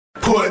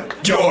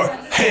Put your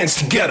hands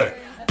together.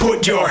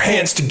 Put your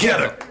hands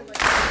together.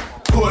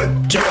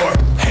 Put your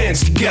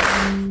hands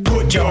together.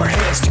 Put your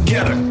hands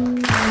together.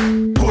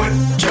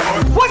 Put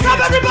your What's up,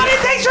 everybody?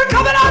 Thanks for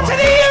coming out to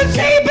the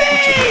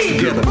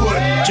UCB!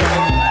 Put your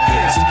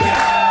hands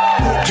together.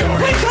 Put your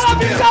Please hands come up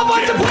together. yourself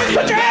once and please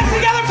put your hands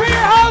together for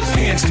your host,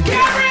 Hands together.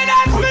 Cameron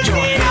Put your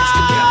hands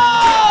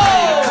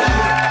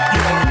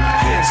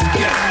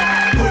together.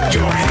 Put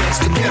your hands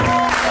together.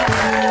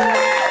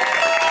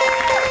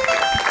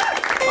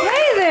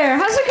 Hey there,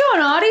 how's it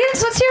going,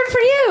 audience? Let's hear it for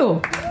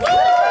you.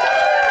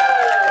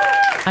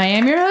 I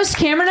am your host,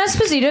 Cameron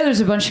Esposito. There's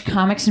a bunch of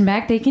comics in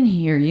back. They can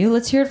hear you.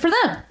 Let's hear it for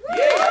them.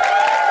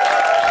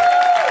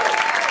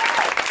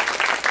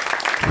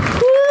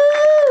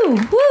 Woo!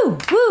 Woo!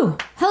 Woo!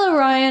 Hello,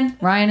 Ryan.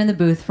 Ryan in the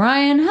booth.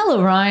 Ryan.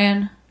 Hello,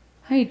 Ryan.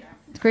 Hey,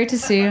 it's great to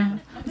see you.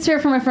 Let's hear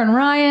it for my friend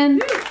Ryan.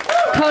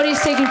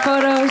 Cody's taking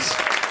photos.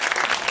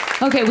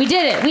 Okay, we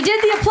did it. We did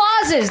the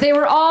applauses. They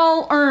were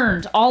all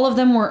earned. All of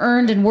them were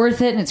earned and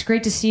worth it, and it's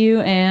great to see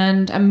you.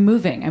 And I'm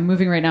moving. I'm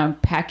moving right now. I'm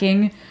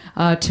packing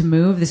to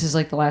move. This is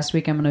like the last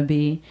week I'm going to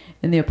be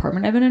in the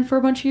apartment I've been in for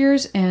a bunch of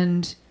years.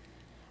 And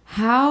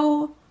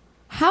how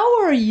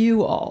are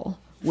you all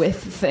with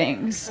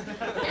things?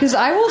 Because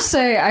I will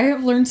say I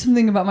have learned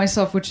something about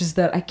myself, which is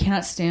that I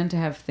cannot stand to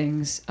have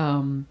things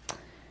down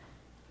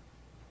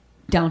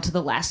to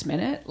the last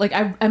minute. Like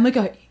I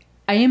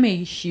am a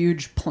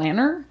huge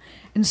planner.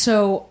 And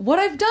so what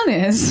I've done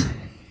is,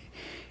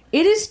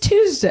 it is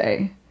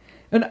Tuesday,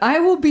 and I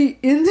will be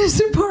in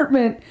this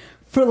apartment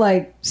for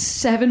like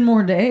 7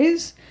 more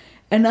days,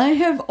 and I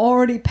have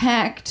already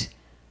packed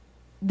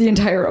the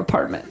entire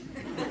apartment.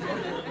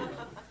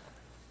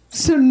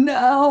 So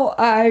now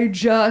I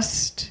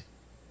just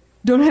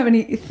don't have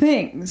any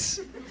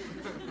things.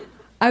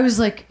 I was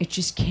like, it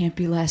just can't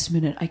be last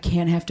minute. I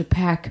can't have to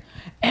pack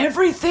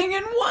everything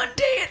in one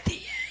day at the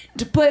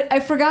end. But I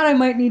forgot I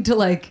might need to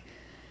like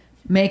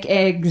make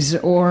eggs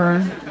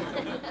or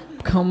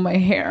comb my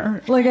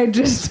hair. Like I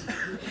just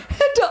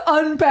had to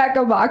unpack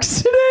a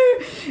box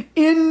today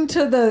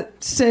into the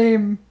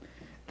same.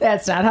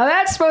 That's not how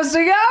that's supposed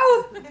to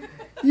go.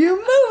 You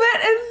move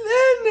it and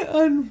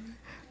then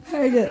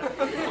unpack it.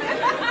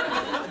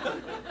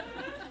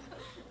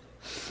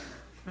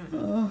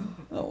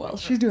 Oh well,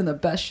 she's doing the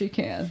best she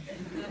can.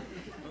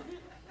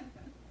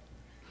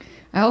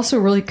 I also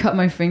really cut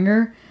my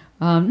finger.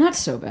 Not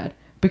so bad.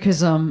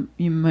 Because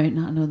you might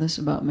not know this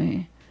about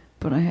me,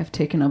 but I have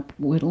taken up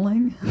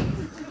whittling.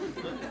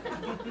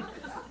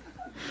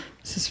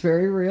 This is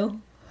very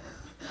real.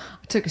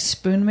 I took a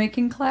spoon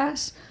making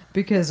class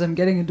because I'm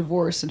getting a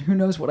divorce and who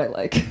knows what I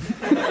like.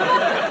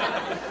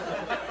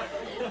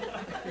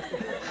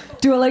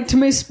 Do I like to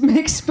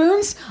make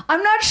spoons?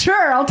 I'm not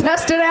sure. I'll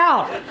test it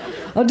out.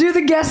 I'll do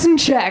the guess and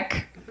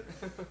check.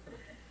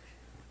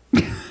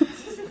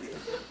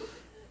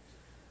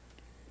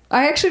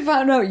 I actually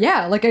found out,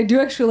 yeah, like I do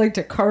actually like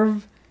to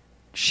carve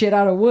shit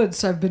out of wood,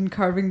 so I've been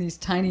carving these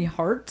tiny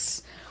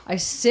hearts. I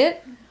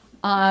sit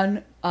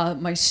on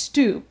my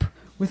stoop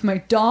with my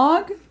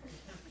dog,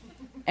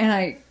 and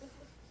I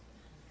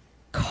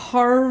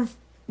carve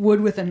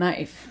wood with a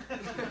knife.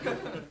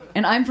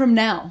 And I'm from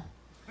now.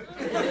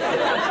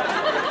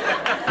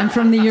 I'm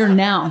from the year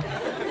now.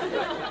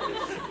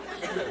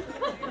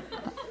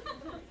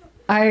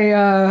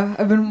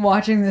 I've been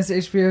watching this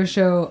HBO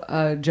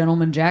show,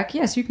 Gentleman Jack.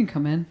 Yes, you can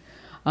come in.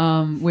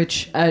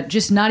 Which,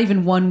 just not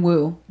even one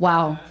woo.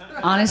 Wow.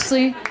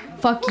 Honestly,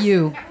 fuck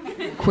you,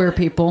 queer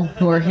people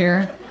who are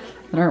here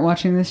that aren't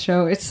watching this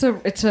show. It's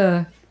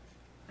a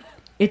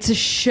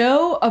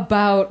show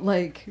about,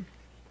 like...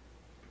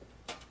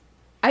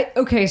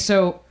 Okay,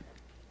 so...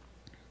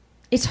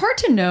 It's hard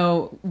to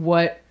know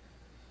what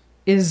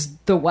is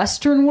the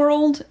Western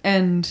world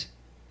and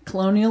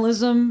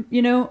colonialism,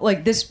 you know?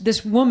 Like,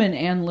 this woman,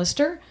 Anne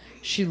Lister,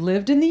 she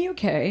lived in the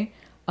UK.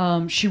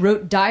 She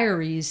wrote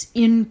diaries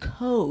in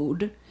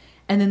code,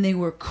 and then they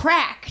were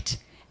cracked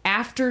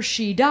after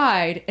she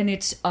died, and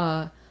it's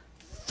a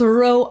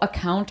thorough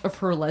account of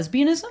her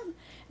lesbianism.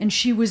 And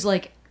she was,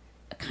 like,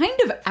 kind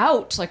of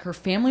out. Like, her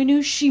family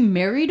knew. She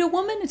married a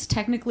woman. It's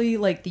technically,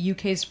 like, the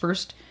UK's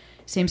first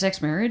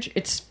same-sex marriage.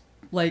 It's,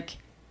 like,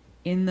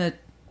 in the...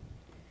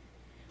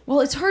 Well,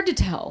 it's hard to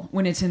tell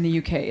when it's in the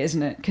UK,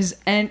 isn't it?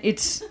 And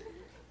it's... Do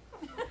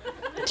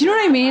you know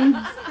what I mean?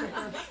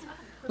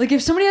 Like,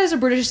 if somebody has a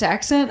British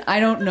accent, I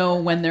don't know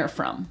when they're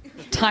from,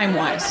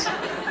 time-wise.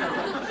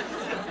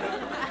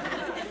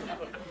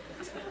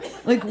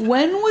 Like,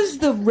 when was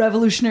the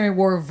Revolutionary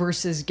War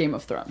versus Game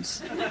of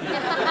Thrones?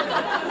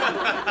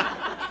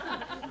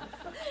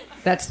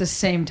 That's the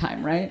same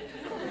time, right?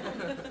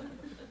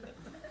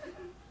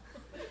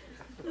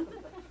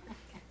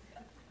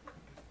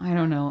 I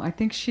don't know. I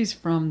think she's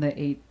from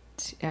the 8...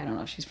 I don't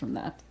know. She's from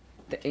that.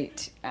 The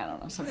 8... I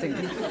don't know. Something...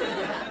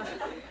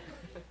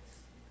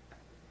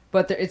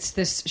 But it's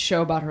this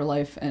show about her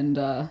life and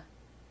her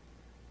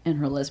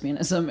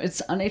lesbianism.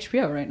 It's on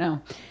HBO right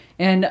now.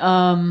 And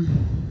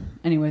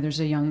anyway, there's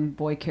a young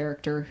boy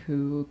character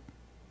who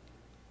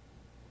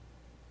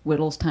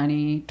whittles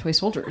tiny toy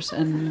soldiers.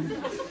 And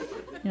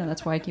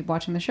that's why I keep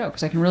watching the show,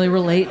 because I can really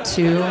relate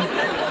to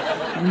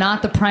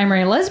not the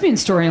primary lesbian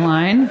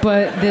storyline,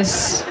 but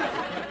this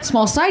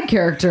small side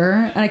character,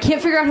 and I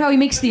can't figure out how he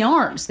makes the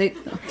arms.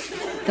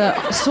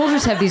 The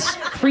soldiers have these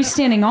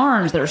freestanding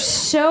arms that are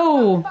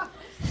so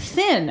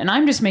thin, and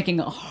I'm just making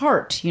a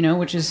heart,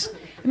 which is,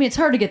 it's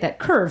hard to get that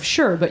curve,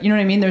 sure, but you know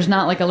what I mean? There's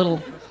not like a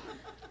little,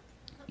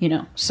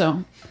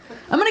 so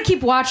I'm going to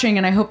keep watching,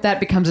 and I hope that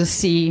becomes a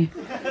C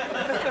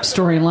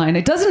storyline.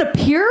 It doesn't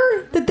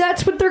appear that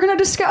that's what they're going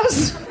to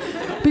discuss,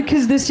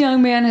 because this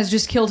young man has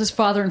just killed his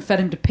father and fed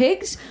him to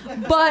pigs,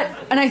 and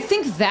I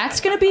think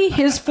that's going to be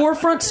his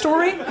forefront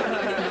story.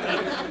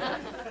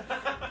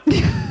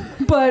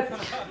 But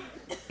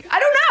I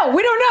don't know.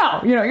 We don't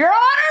know. Your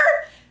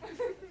Honor,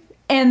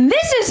 and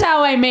this is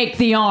how I make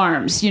the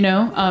arms, Anyway.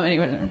 I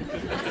don't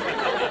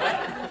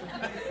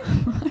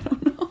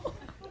know.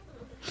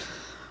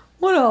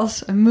 What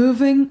else? I'm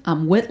moving.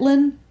 I'm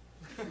whittling.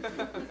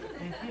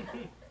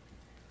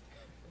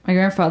 My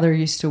grandfather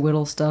used to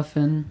whittle stuff,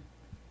 and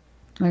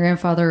my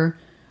grandfather,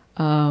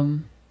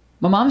 my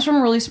mom's from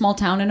a really small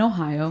town in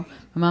Ohio.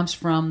 My mom's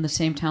from the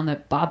same town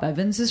that Bob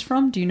Evans is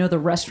from. Do you know the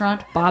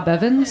restaurant Bob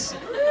Evans?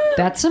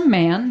 That's a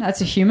man.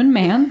 That's a human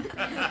man.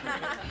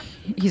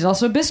 He's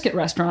also a biscuit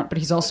restaurant, but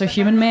he's also a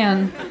human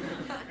man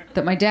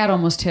that my dad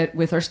almost hit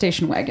with our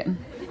station wagon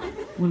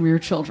when we were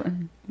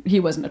children. He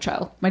wasn't a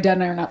child. My dad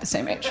and I are not the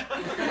same age.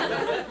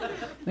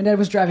 My dad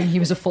was driving. He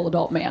was a full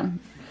adult man.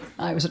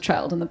 I was a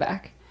child in the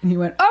back. And he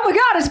went, "Oh my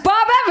God, it's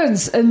Bob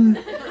Evans!"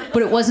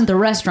 But it wasn't the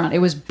restaurant. It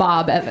was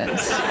Bob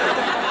Evans.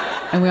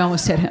 And we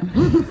almost hit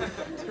him.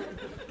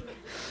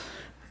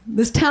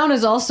 This town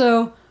is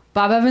also,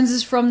 Bob Evans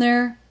is from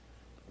there,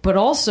 but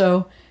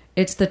also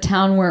it's the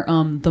town where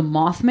the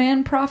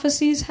Mothman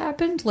prophecies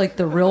happened, like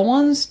the real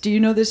ones. Do you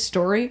know this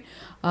story?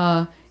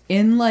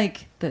 In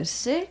like the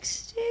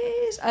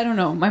 60s? I don't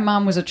know. My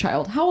mom was a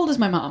child. How old is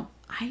my mom?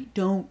 I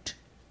don't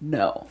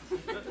know.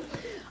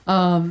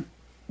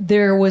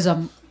 There was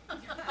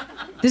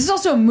this is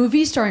also a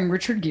movie starring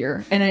Richard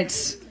Gere, and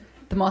it's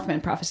The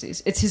Mothman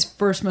Prophecies. It's his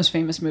first most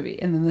famous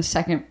movie, and then the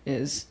second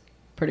is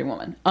Pretty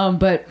Woman.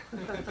 But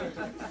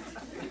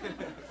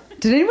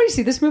did anybody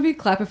see this movie?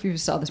 Clap if you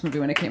saw this movie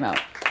when it came out.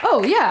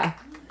 Oh, yeah.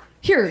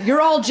 Here,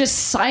 you're all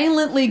just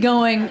silently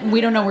going,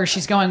 we don't know where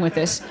she's going with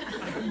this.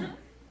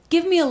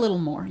 Give me a little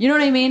more. You know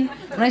what I mean?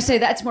 When I say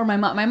that's where my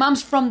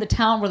mom's from the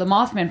town where the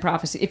Mothman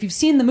Prophecy. If you've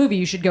seen the movie,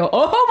 you should go,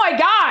 "Oh my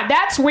God,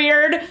 that's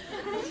weird,"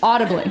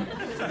 audibly.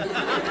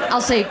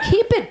 I'll say,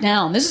 keep it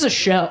down. This is a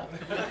show.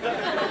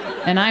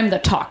 And I'm the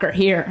talker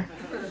here.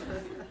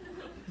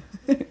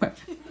 Anyway.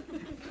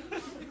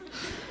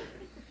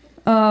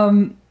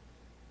 When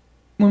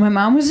my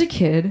mom was a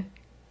kid,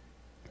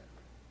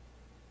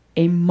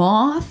 a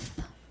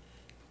moth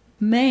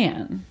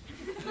man,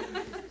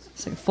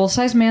 it's like a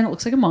full-size man that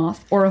looks like a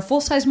moth, or a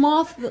full-size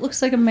moth that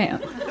looks like a man.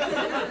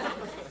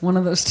 One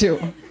of those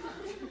two.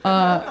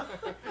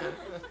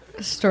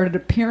 Started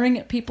appearing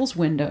at people's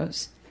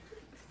windows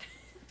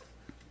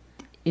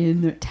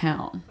in the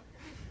town.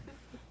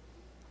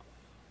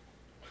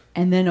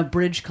 And then a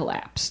bridge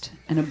collapsed,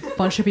 and a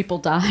bunch of people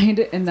died,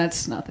 and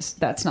that's not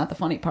the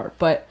funny part,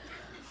 but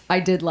I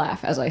did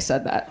laugh as I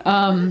said that.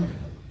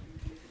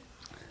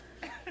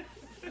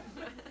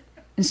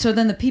 And so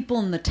then the people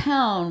in the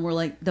town were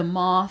like, the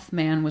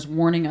Mothman was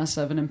warning us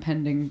of an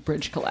impending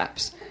bridge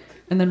collapse.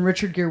 And then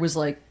Richard Gere was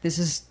like,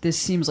 this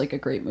seems like a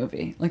great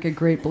movie, like a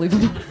great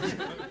believable movie.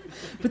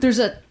 But there's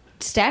a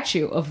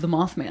statue of the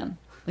Mothman,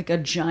 like a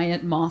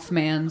giant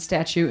Mothman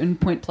statue in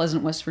Point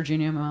Pleasant, West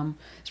Virginia. My mom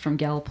is from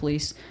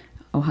Gallipolis,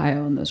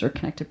 Ohio, and those are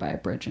connected by a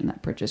bridge, and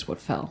that bridge is what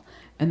fell.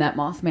 And that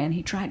Mothman,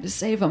 he tried to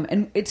save him.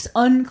 And it's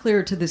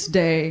unclear to this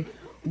day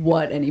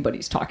what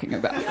anybody's talking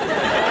about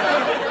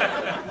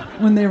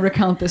when they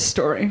recount this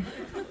story.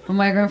 But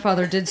my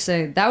grandfather did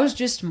say, that was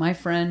just my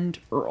friend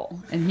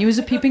Earl, and he was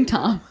a peeping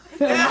Tom.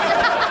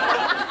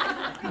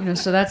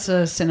 So that's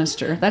that's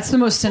the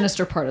most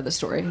sinister part of the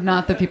story.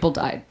 Not that people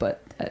died,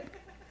 but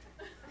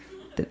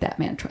that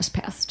man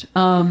trespassed.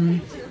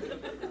 Mom's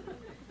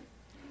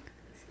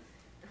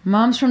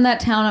from that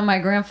town, and my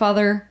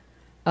grandfather,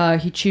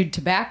 he chewed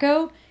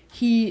tobacco.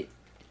 He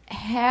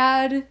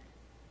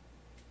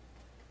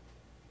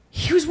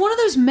was one of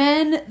those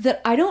men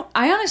that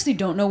I honestly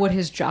don't know what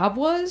his job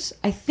was.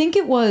 I think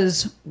it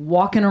was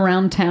walking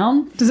around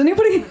town. Does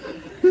anybody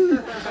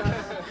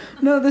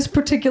know this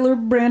particular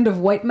brand of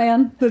white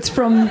man that's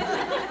from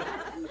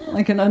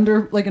like an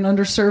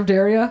underserved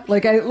area?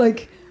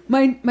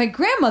 My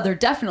grandmother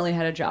definitely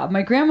had a job.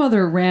 My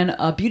grandmother ran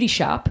a beauty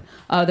shop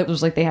that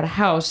was like, they had a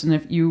house, and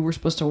if you were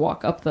supposed to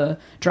walk up the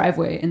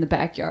driveway in the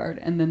backyard,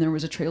 and then there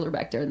was a trailer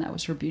back there, and that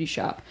was her beauty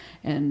shop.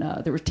 And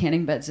there were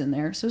tanning beds in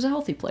there, so it was a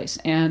healthy place.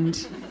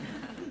 And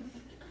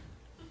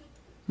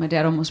my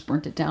dad almost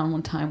burnt it down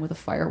one time with a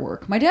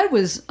firework. My dad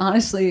was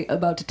honestly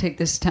about to take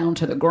this town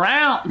to the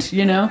ground, The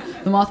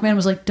Mothman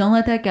was like, don't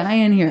let that guy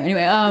in here.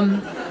 Anyway,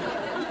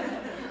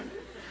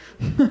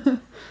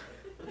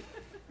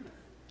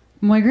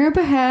 my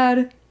grandpa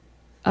had,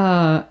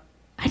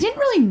 I didn't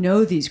really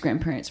know these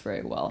grandparents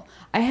very well.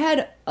 I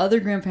had other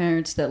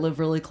grandparents that live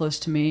really close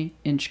to me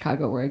in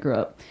Chicago where I grew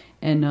up.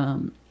 And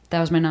that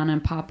was my Nana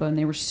and Papa, and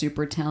they were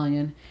super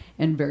Italian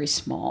and very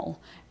small.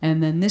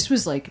 And then these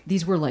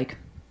were like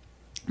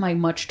my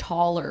much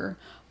taller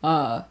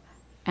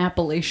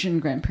Appalachian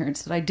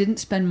grandparents that I didn't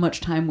spend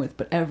much time with,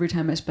 but every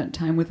time I spent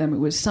time with them, it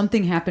was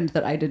something happened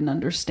that I didn't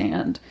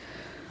understand.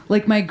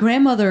 Like my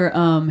grandmother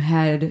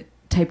had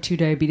type 2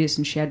 diabetes,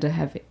 and she had to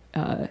have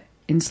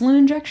insulin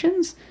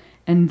injections.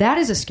 And that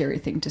is a scary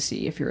thing to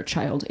see if you're a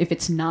child, if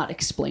it's not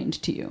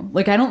explained to you.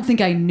 Like, I don't think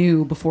I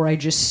knew before I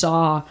just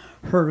saw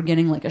her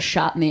getting, like, a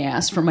shot in the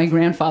ass from my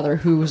grandfather,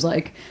 who was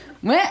like,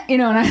 meh,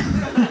 and I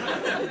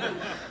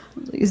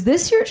was like, is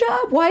this your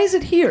job? Why is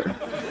it here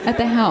at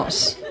the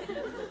house?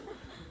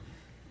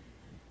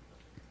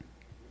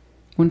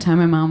 One time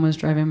my mom was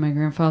driving my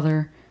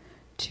grandfather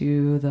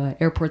to the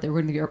airport. They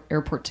were going to the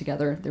airport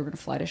together. They were going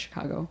to fly to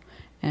Chicago.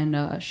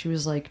 And she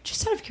was like,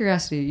 just out of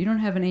curiosity, you don't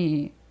have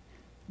any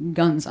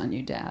guns on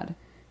you, Dad?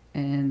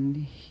 And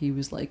he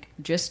was like,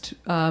 just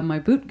my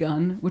boot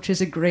gun, which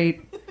is a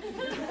great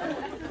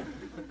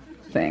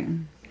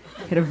thing.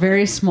 He had a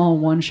very small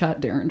one-shot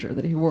Derringer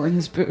that he wore in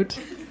his boot.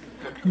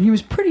 And he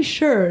was pretty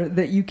sure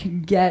that you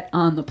can get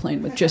on the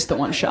plane with just the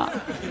one shot.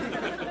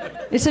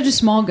 It's such a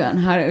small gun.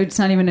 It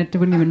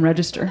wouldn't even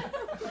register.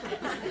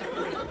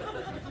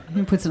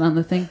 He puts it on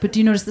the thing. But do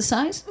you notice the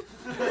size?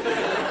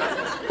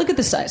 Look at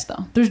the size,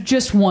 though. There's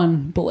just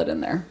one bullet in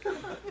there.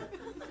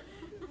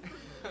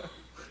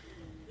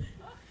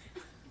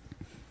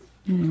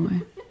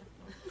 Anyway.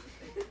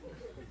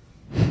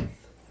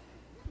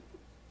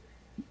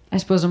 I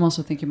suppose I'm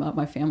also thinking about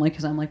my family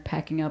because I'm like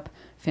packing up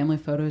family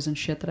photos and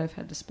shit that I've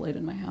had displayed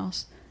in my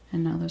house.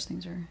 And now those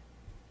things are...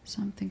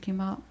 So I'm thinking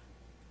about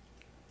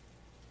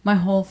my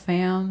whole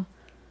fam.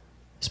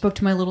 Spoke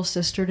to my little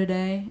sister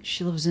today.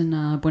 She lives in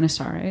Buenos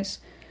Aires.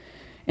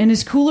 And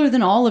is cooler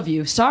than all of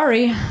you.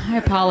 Sorry. I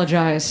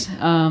apologize.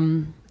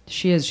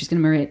 She is. She's going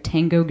to marry a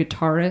tango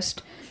guitarist.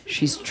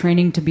 She's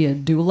training to be a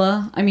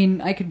doula. I mean,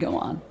 I could go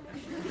on.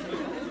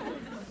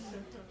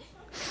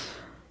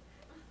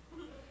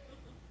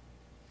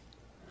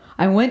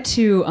 I went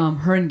to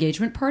her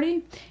engagement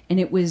party, and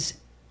it was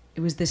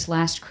this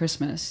last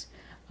Christmas,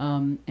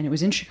 and it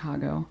was in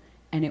Chicago,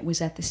 and it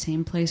was at the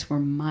same place where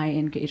my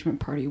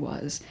engagement party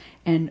was.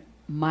 And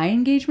my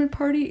engagement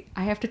party,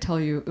 I have to tell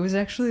you, it was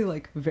actually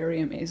like very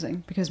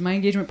amazing because my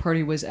engagement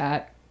party was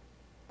at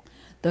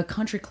the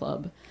country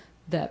club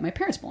that my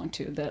parents belonged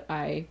to, that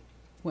I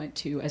went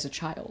to as a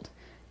child.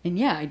 And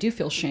yeah, I do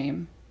feel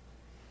shame.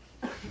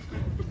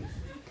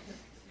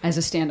 As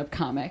a stand-up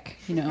comic,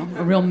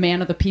 a real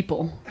man of the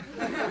people,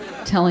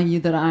 telling you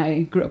that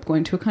I grew up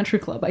going to a country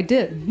club. I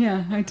did.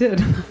 Yeah, I did.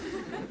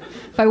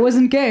 If I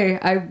wasn't gay,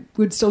 I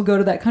would still go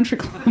to that country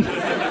club.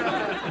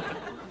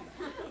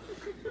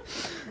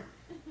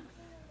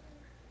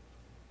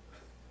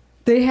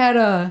 They had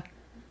a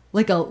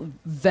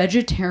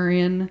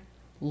vegetarian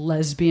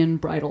lesbian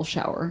bridal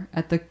shower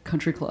at the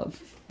country club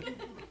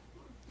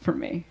for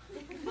me.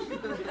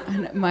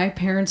 And my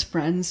parents'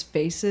 friends'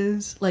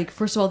 faces, like,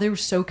 first of all, they were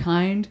so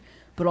kind,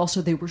 but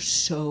also they were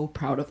so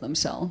proud of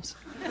themselves.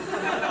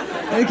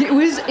 Like, it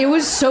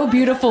was so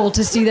beautiful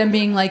to see them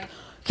being like,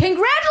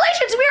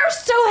 congratulations, we are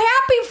so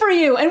happy for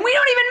you, and we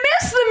don't even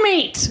miss the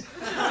meat.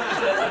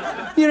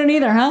 You don't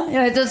either, huh?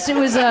 Yeah, it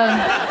was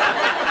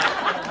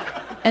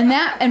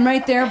and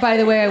right there, by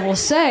the way, I will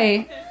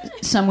say,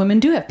 some women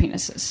do have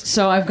penises.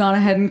 So I've gone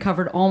ahead and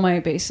covered all my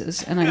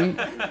bases, and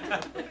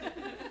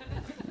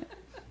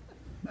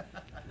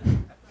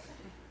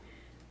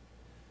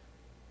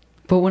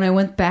But when I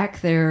went back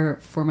there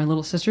for my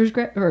little sister's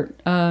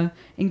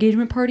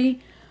engagement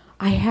party,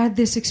 I had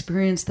this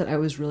experience that I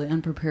was really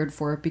unprepared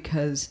for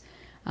because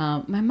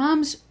my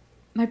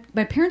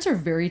parents are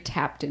very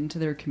tapped into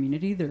their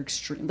community. They're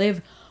extreme. They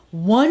have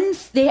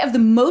the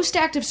most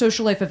active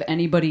social life of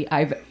anybody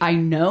I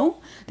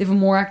know. They have a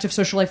more active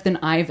social life than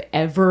I've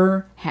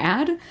ever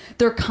had.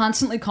 They're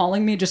constantly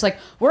calling me just like,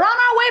 we're on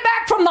our way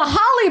back from the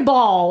Holly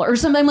Ball or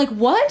something. I'm like,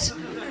 what?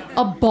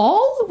 A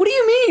ball? What do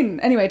you mean?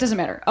 Anyway, it doesn't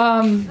matter.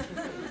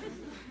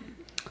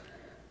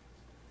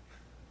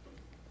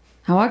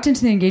 I walked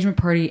into the engagement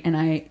party and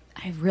I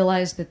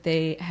realized that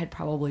they had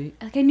probably...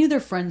 Like, I knew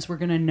their friends were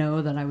going to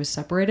know that I was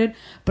separated,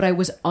 but I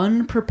was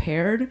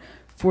unprepared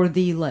for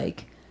the,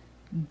 like,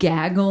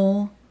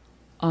 gaggle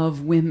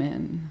of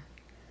women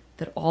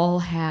that all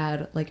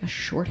had, like, a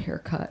short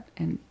haircut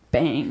and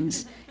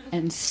bangs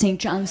and St.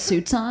 John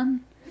suits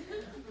on,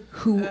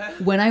 who,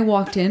 when I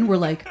walked in, were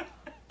like,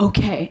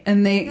 okay.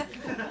 And they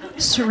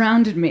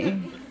surrounded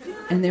me.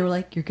 And they were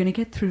like, "You're gonna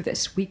get through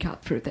this. We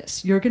got through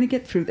this. You're gonna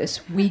get through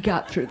this. We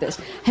got through this."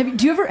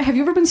 Have you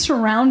ever been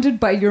surrounded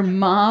by your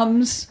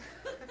mom's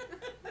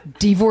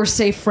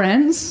divorcee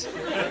friends?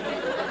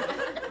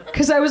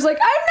 Because I was like,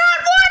 "I'm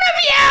not one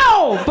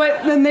of you,"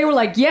 but then they were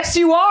like, "Yes,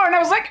 you are," and I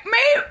was like,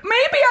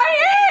 "Maybe I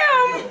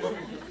am."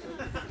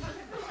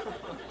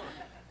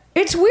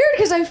 It's weird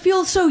because I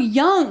feel so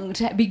young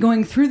to be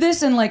going through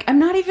this, and like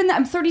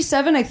I'm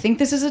 37. I think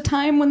this is a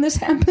time when this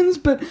happens,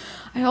 but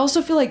I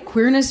also feel like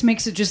queerness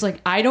makes it just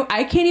like I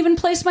can't even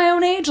place my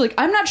own age. Like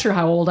I'm not sure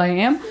how old I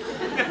am.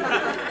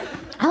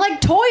 I like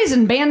toys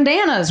and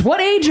bandanas.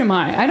 What age am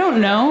I? I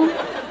don't know.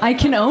 I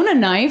can own a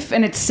knife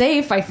and it's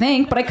safe, I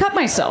think, but I cut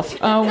myself.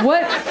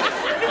 What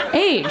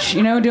age?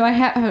 You know,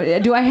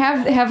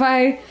 have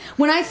I?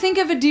 When I think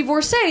of a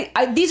divorcee,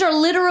 these are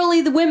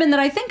literally the women that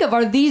I think of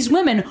are these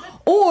women.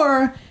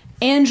 Or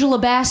Angela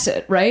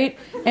Bassett, right?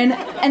 And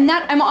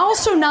that I'm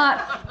also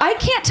not. I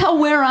can't tell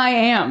where I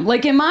am.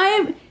 Like, am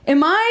I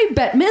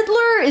Bette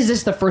Midler? Is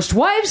this the First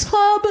Wives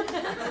Club?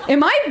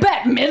 Am I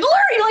Bette Midler?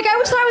 Like I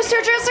was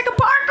Sarah Jessica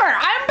Parker.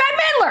 I'm Bette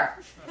Midler.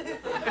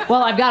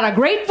 Well, I've got a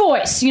great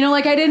voice. You know,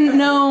 like I didn't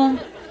know.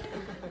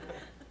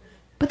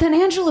 But then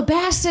Angela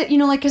Bassett, you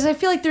know, like, because I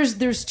feel like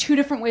there's two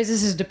different ways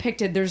this is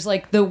depicted. There's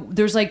like the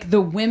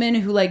women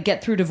who like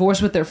get through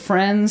divorce with their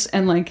friends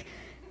and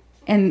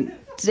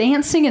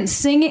dancing and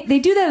singing. They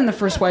do that in the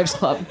First Wives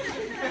Club.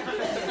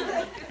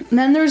 And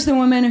then there's the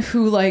women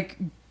who like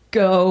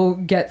go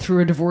get through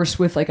a divorce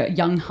with like a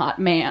young hot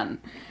man.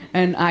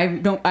 And I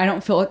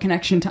don't feel a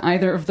connection to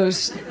either of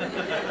those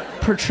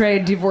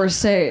portrayed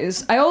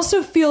divorcees. I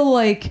also feel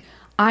like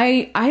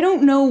I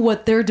don't know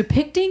what they're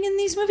depicting in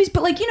these movies,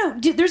 but like, you know,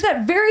 there's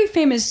that very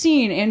famous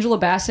scene. Angela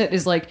Bassett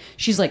is like,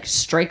 she's like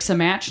strikes a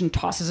match and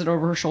tosses it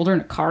over her shoulder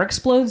and a car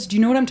explodes. Do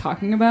you know what I'm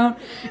talking about?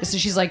 So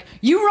she's like,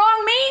 you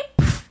wrong me?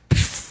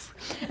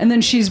 And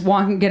then she's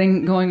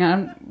going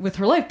on with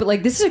her life. But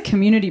like, this is a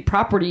community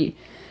property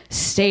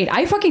state.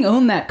 I fucking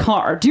own that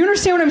car. Do you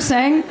understand what I'm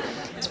saying?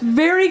 It's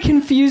very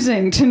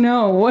confusing to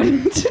know what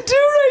to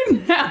do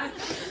right now.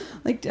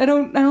 Like, I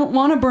don't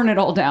want to burn it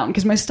all down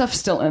because my stuff's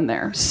still in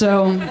there.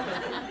 So,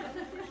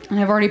 and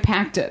I've already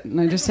packed it,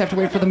 and I just have to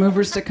wait for the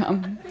movers to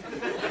come.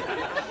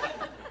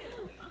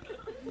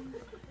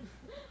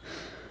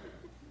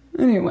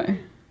 Anyway,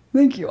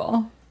 thank you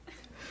all.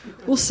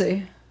 We'll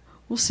see.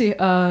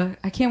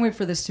 I can't wait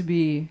for this to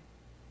be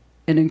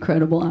an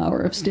incredible hour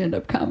of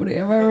stand-up comedy.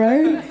 Am I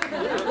right?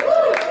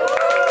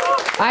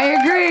 I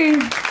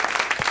agree.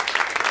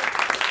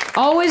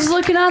 Always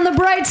looking on the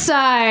bright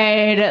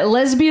side.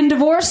 Lesbian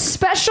divorce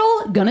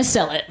special, gonna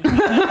sell it.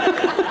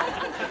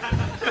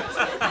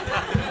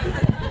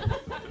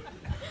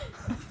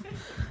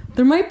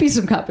 There might be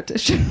some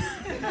competition.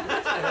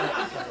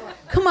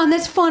 Come on,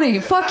 that's funny.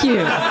 Fuck you.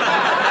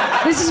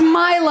 This is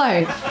my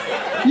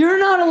life. You're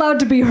not allowed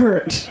to be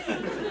hurt.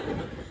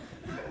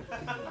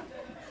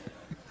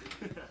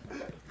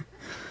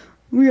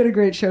 We got a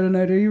great show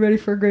tonight. Are you ready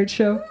for a great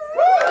show?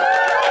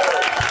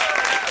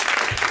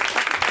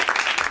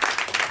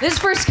 This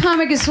first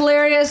comic is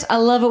hilarious. I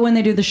love it when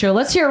they do the show.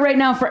 Let's hear it right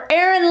now for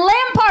Aaron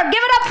Lampard.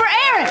 Give it up for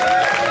Aaron.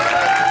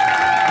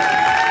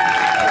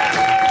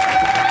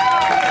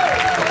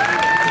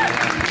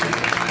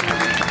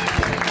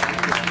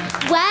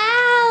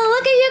 Wow,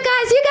 look at you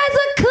guys. You guys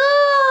look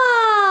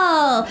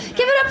cool.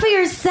 Give it up for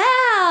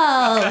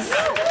yourselves.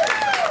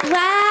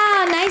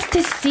 Wow, nice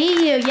to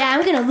see you. Yeah,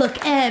 I'm going to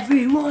look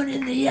everyone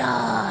in the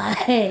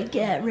eye.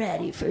 Get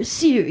ready for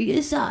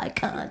serious eye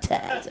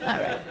contact. All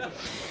right.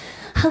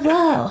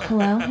 Hello.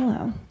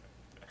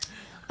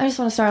 I just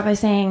want to start off by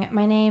saying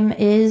my name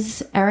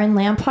is Aaron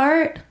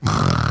Lampard.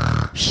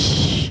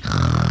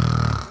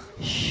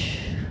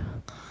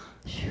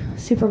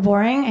 Super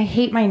boring. I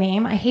hate my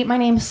name. I hate my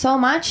name so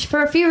much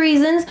for a few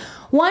reasons.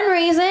 One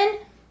reason,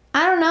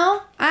 I don't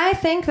know. I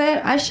think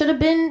that I should have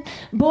been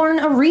born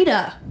a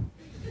Rita.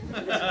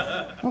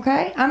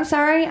 Okay? I'm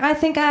sorry. I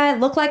think I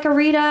look like a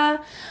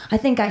Rita. I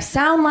think I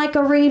sound like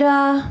a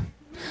Rita.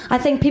 I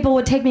think people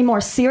would take me more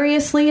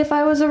seriously if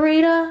I was a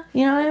Rita.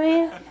 You know what I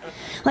mean?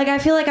 Like, I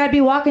feel like I'd be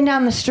walking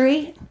down the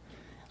street,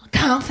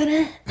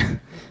 confident.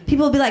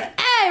 People would be like,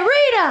 hey,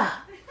 Rita!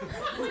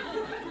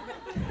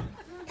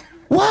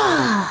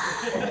 What?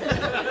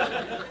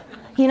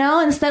 You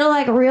know, instead of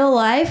like real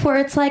life where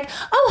it's like,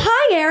 oh,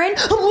 hi, Aaron.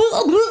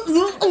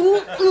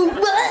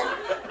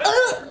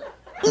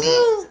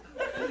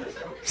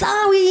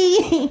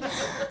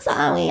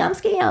 Sorry, I'm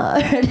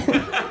scared.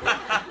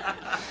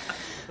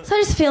 So I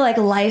just feel like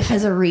life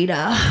as a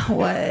Rita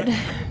would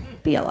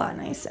be a lot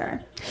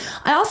nicer.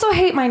 I also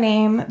hate my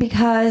name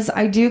because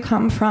I do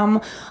come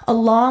from a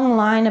long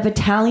line of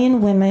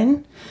Italian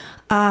women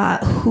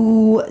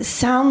who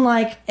sound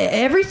like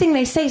everything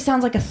they say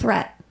sounds like a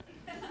threat.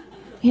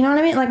 You know what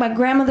I mean? Like my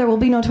grandmother will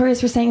be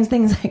notorious for saying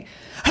things like,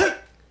 hey,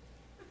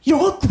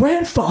 your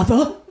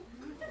grandfather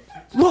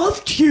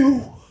loved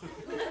you.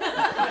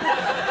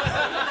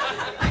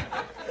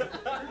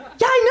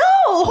 Yeah, I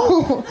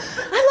know.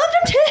 I loved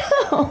him too.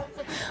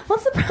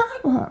 What's the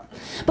problem?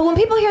 But when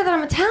people hear that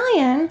I'm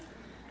Italian,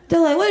 they're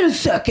like, wait a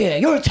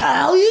second, you're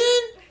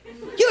Italian?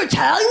 You're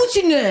Italian? What's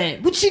your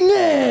name? What's your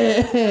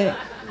name?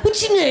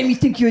 What's your name? You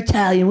think you're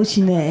Italian? What's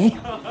your name?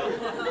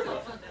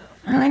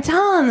 And I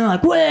tell them, they're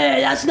like,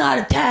 wait, that's not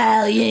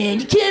Italian.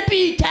 You can't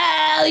be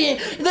Italian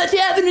unless you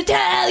have an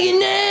Italian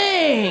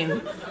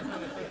name.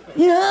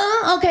 You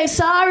know? Okay,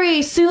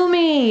 sorry, sue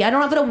me. I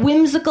don't have a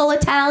whimsical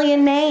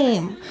Italian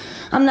name.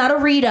 I'm not a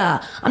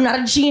Rita. I'm not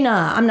a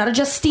Gina. I'm not a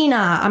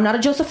Justina. I'm not a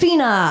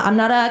Josefina. I'm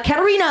not a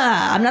Katerina.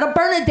 I'm not a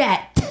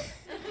Bernadette.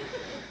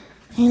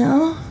 You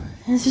know?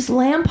 It's just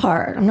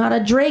Lampard. I'm not a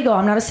Drago.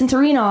 I'm not a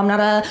Cinturino. I'm not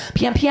a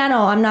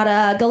Piano. I'm not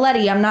a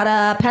Galletti. I'm not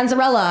a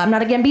Panzarella. I'm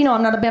not a Gambino.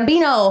 I'm not a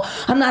Bambino.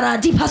 I'm not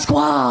a Di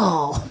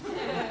Pasquale.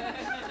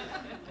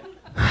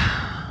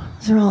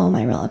 Those are all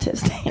my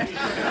relatives' names.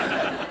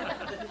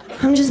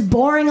 I'm just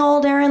boring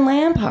old Aaron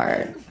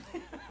Lampard.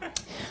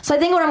 So I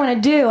think what I'm going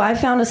to do, I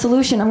found a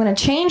solution. I'm going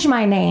to change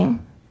my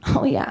name.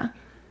 Oh, yeah.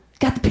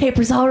 Got the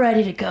papers all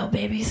ready to go,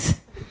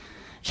 babies.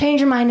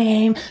 Changing my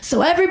name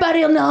so everybody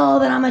will know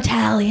that I'm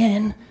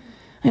Italian.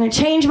 I'm going to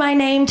change my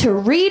name to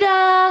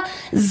Rita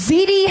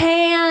Ziti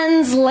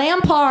Hands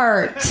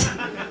Lampart.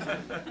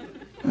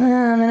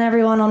 And then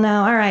everyone will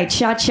know, all right,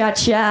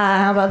 cha-cha-cha,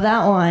 how about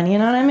that one? You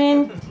know what I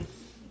mean?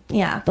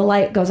 Yeah, the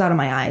light goes out of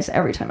my eyes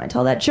every time I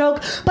tell that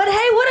joke. But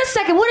hey, wait a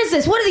second, what is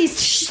this? What are these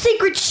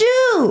secret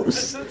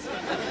shoes?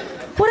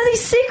 What are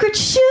these secret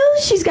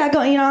shoes she's got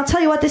going? You know, I'll tell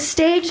you what, this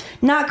stage,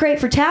 not great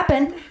for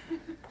tapping.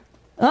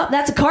 Oh,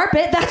 that's a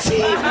carpet. That's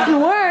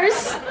even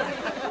worse.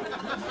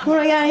 What do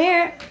I got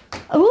here?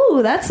 Ooh,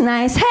 that's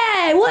nice.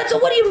 Hey, what do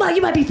you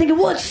might be thinking,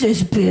 what's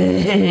this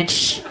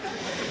bitch?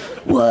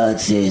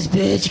 What's this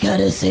bitch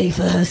gotta say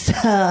for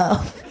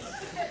herself?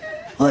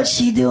 What's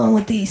she doing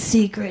with these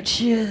secret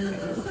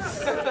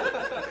shoes?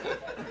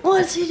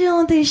 What's she doing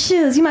with these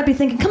shoes? You might be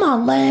thinking, come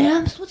on,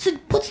 Lambs, what's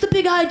the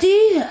big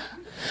idea?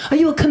 Are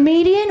you a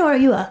comedian or are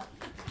you a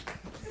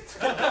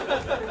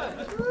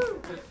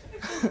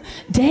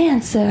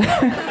dancer?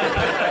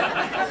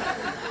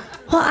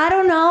 Well, I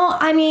don't know.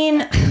 I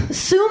mean,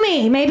 sue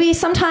me. Maybe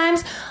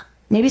sometimes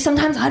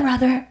I'd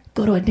rather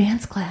go to a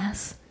dance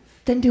class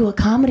than do a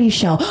comedy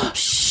show.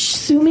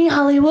 Sue me,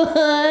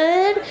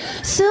 Hollywood.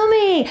 Sue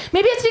me.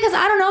 Maybe it's because,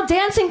 I don't know,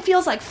 dancing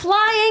feels like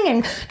flying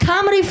and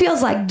comedy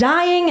feels like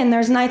dying, and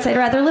there's nights I'd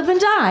rather live than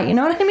die. You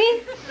know what I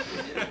mean?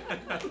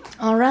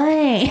 All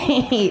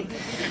right.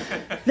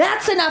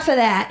 That's enough of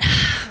that.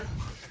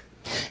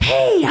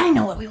 Hey, I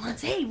know what we want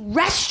to say. Hey,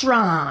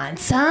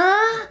 restaurants,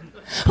 huh?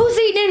 Who's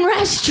eating in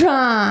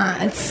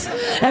restaurants?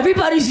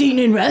 Everybody's eating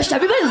in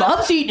restaurants. Everybody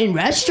loves eating in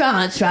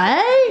restaurants,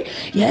 right?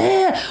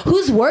 Yeah.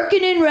 Who's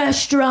working in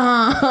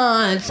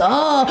restaurants?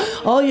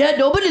 Oh yeah,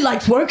 nobody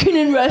likes working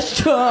in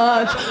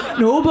restaurants.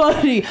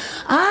 Nobody.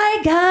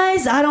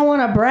 Guys, I don't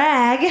want to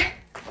brag.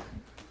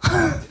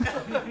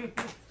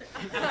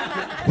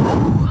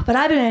 But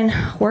I've been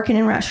working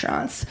in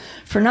restaurants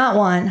for not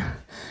 1,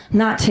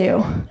 not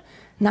 2,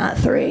 not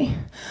 3,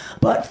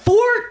 but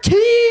 14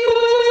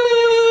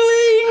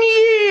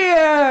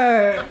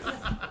 years.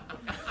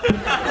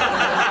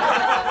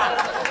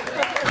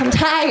 I'm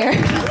tired.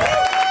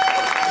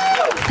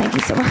 Thank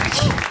you so much.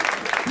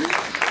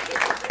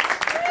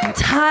 I'm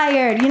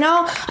tired. You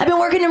know, I've been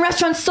working in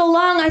restaurants so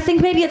long, I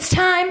think maybe it's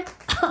time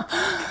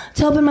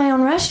to open my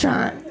own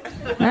restaurant.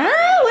 Huh?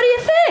 What do you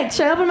think?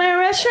 Should I open my own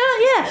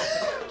restaurant? Yeah.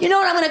 You know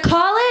what I'm going to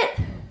call it?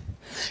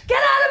 Get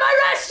out of my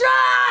restaurant!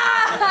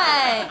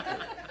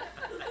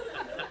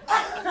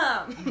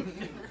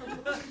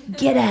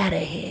 Get out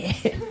of here.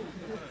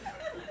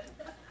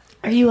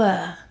 Are you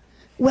a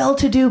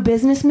well-to-do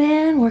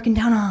businessman working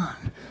down on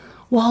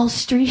Wall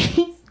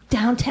Street,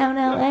 downtown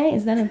LA?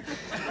 Is that a...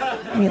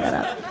 Let me get that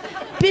up.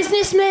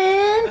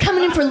 Businessman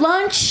coming in for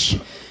lunch.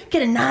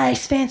 Get a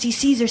nice fancy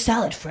Caesar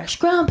salad, fresh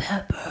ground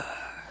pepper.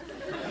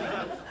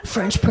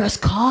 French press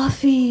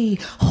coffee,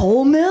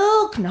 whole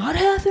milk, not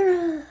half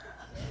and half.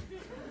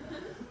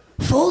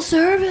 Full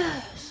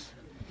service.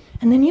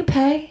 And then you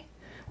pay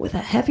with a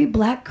heavy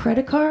black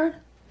credit card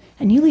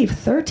and you leave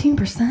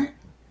 13%.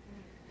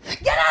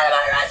 Get out of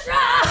my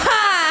restaurant!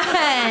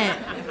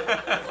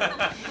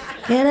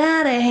 Get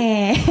out of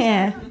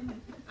here.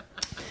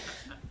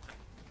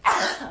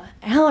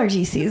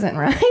 Allergy season,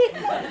 right?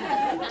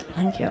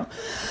 Thank you.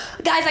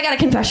 Guys, I got a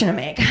confession to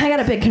make. I got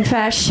a big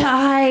confession.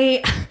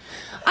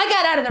 I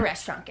got out of the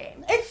restaurant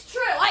game. It's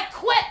true. I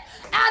quit.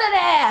 Out of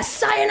there.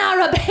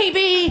 Sayonara,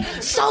 baby.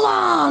 So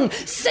long.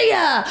 See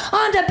ya.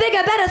 On to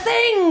bigger, better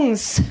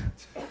things.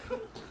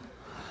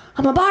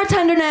 I'm a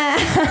bartender now.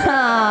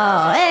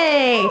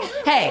 Hey.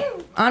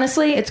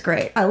 Honestly, it's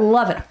great. I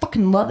love it. I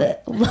fucking love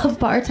it. I love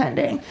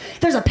bartending.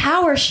 There's a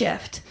power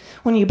shift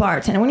when you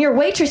bartend. And when you're a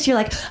waitress, you're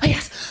like, oh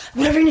yes,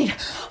 whatever you need.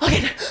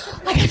 Okay,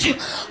 I got you.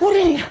 What do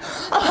you need?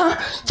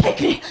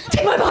 Take me.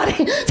 Take my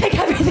body. Take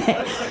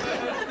everything.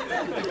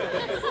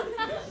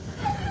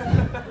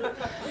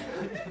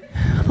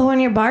 But when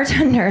you're a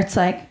bartender, it's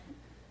like,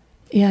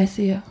 yeah, I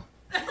see you.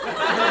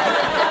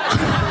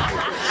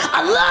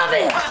 I love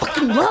it. I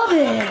fucking love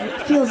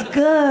it. It feels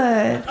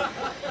good.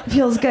 It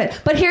feels good.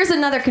 But here's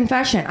another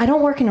confession. I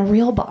don't work in a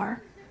real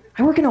bar.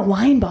 I work in a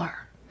wine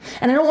bar.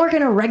 And I don't work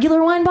in a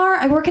regular wine bar.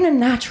 I work in a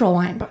natural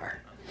wine bar.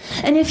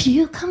 And if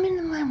you come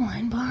into my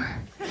wine bar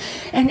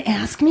and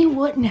ask me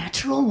what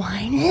natural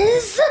wine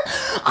is,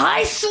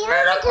 I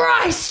swear to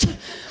Christ,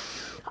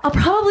 I'll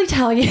probably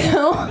tell you,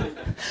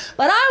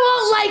 but I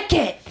won't like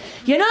it.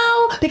 You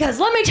know, because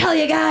let me tell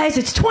you guys,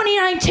 it's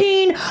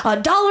 2019,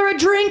 $1 a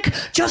drink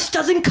just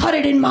doesn't cut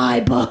it in my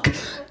book.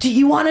 Do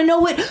you want to know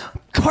what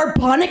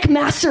carbonic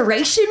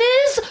maceration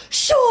is?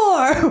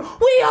 Sure,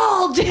 we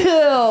all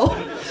do.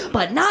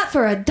 But not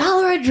for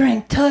 $1 a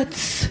drink,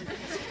 toots.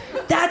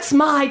 That's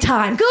my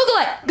time. Google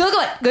it, Google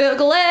it,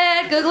 Google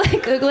it, Google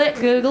it, Google it,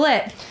 Google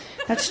it.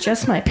 That's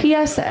just my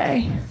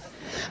PSA.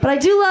 But I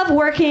do love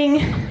working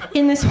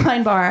in this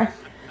wine bar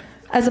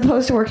as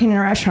opposed to working in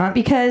a restaurant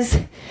because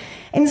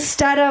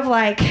instead of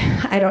like,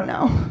 I don't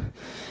know,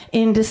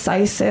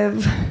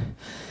 indecisive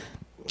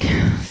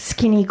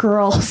skinny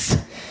girls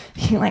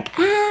being like, is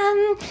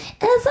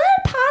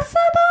it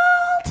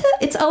possible to...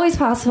 It's always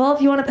possible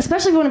if you want to,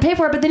 especially if you want to pay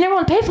for it, but they never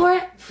want to pay for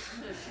it.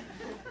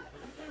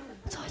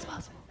 It's always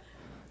possible.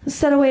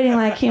 Instead of waiting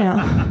like, you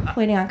know,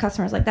 waiting on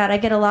customers like that, I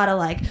get a lot of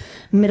like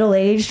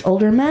middle-aged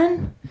older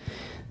men.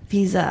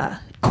 These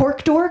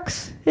cork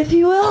dorks, if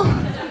you will.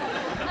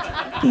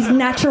 These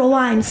natural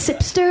wine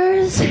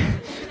sipsters.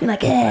 You're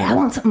like, yeah, I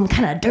want something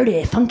kind of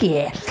dirty,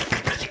 funky.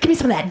 Give me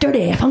some of that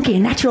dirty, funky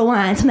natural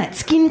wine, some of that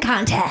skin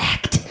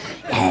contact.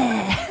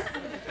 Yeah.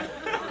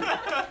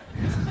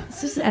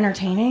 This is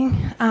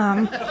entertaining.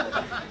 And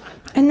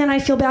then I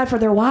feel bad for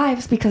their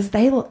wives because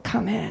they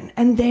come in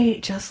and they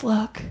just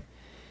look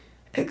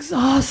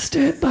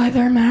exhausted by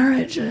their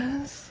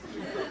marriages.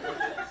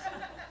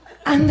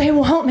 And they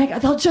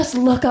won't they'll just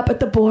look up at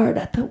the board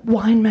at the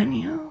wine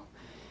menu.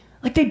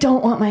 Like they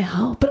don't want my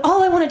help. But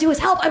all I want to do is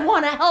help. I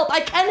want to help.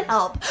 I can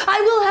help. I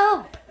will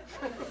help.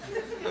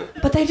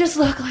 But they just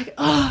look like,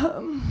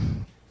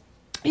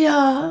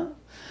 yeah,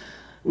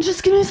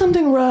 just give me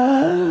something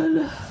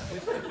red.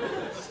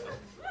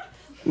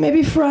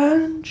 Maybe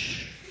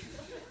French.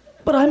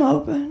 But I'm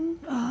open.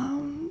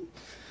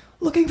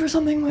 Looking for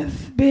something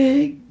with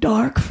big,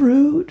 dark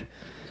fruit.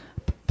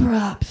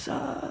 Perhaps,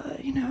 a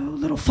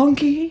little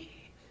funky.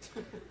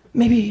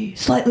 Maybe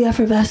slightly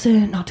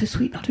effervescent, not too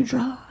sweet, not too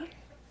dry.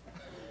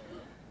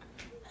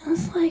 I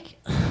was like,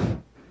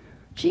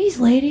 geez,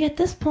 lady, at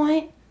this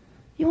point,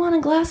 you want a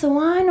glass of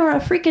wine or a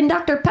freaking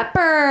Dr.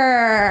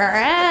 Pepper?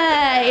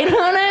 Hey, you know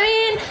what I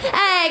mean?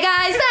 Hey,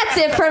 guys, that's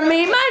it from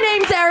me. My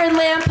name's Erin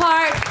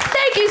Lampart.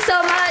 Thank you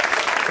so much.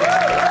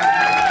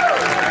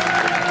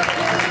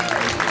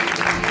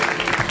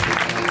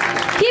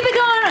 Keep it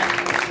going.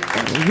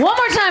 One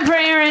more time for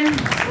Erin.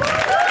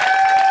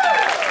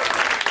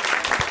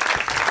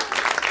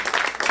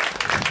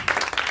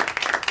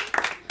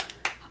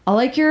 I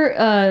like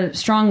your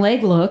strong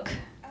leg look.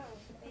 Oh,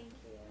 thank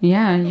you.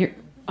 Yeah, you're.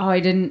 Oh,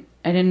 I didn't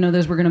know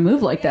those were gonna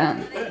move like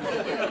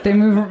that. They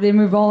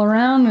move all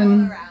around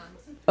and. All around.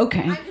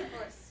 Okay. I'm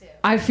divorced too.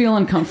 I feel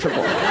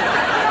uncomfortable.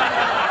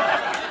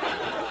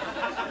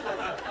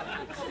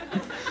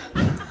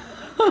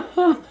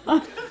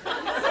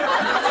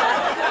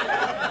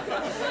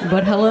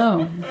 But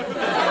hello.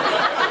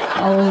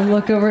 I'll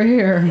look over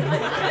here.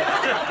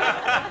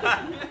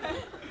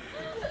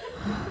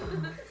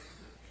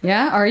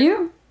 Yeah, are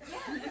you?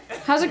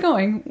 How's it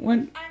going? I'm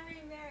remarried.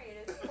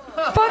 It's cool.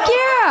 Fuck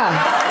yeah!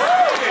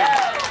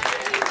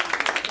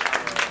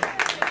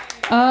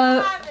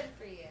 It'll happen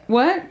for you.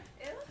 What? It'll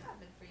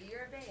happen for you.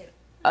 You're a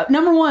babe.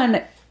 Number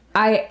one,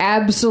 I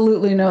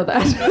absolutely know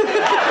that.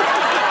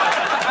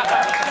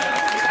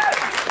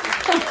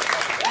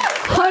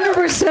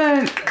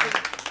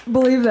 100%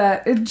 believe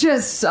that. It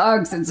just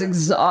sucks. It's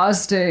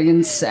exhausting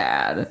and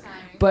sad.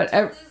 But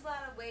You'll lose a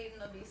lot of weight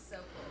and it'll be so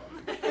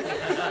cool.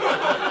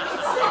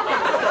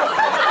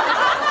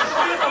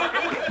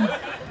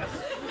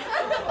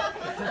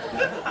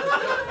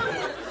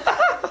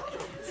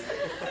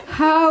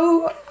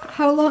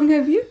 how long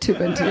have you two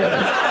been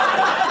together?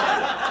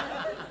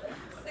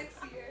 6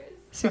 years.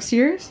 6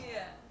 years?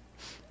 Yeah.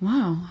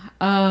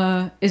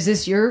 Wow. Is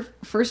this your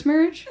first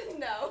marriage?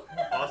 No.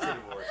 Also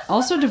divorced.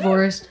 Also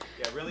divorced?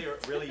 Yeah,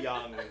 really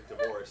young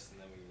divorced,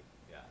 and then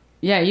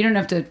Yeah, you don't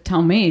have to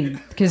tell me,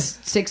 because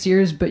 6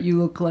 years, but you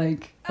look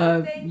like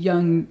thank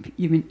young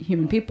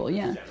human people,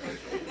 yeah.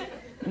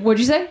 What'd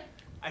you say?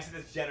 I said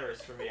it's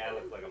generous for me. I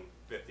look like I'm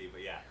 50,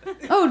 but yeah.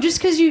 Oh,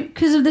 just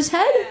because of this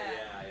head? Yeah.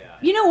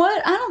 You know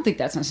what? I don't think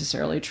that's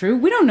necessarily true.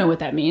 We don't know what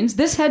that means.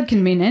 This head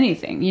can mean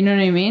anything. You know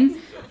what I mean?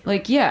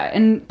 Like, yeah,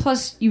 and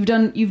plus you've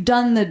done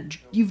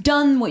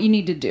what you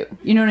need to do.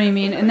 You know what I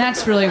mean? And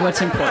that's really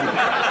what's important.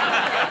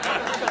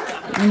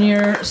 When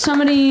you're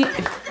somebody,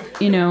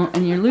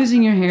 and you're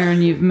losing your hair,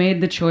 and you've made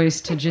the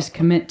choice to just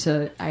commit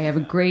to, I have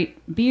a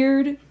great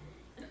beard,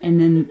 and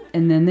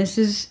then this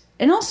is,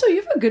 and also you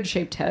have a good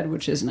shaped head,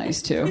 which is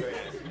nice too.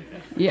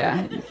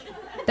 Yeah.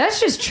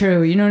 That's just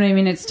true. You know what I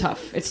mean? It's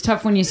tough. It's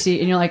tough when you see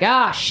and you're like,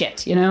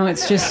 shit.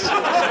 It's just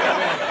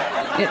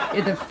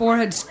the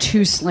forehead's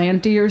too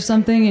slanty or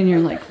something, and you're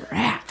like,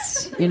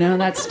 rats.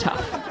 That's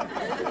tough.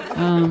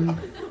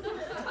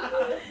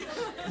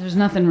 There's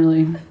nothing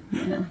really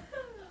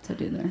to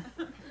do there.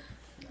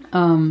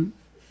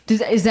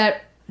 Is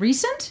that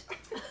recent?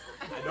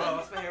 I know. I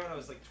lost my hair when I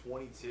was like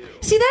 22. 22.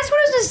 See, that's what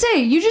I was gonna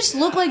say. You just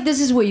look like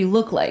this is what you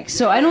look like.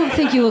 So I don't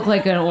think you look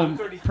like an I'm old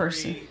 33,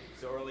 person.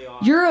 so early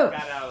on. You're got a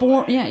out of the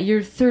four. way. Yeah,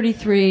 you're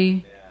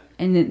 33,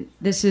 and then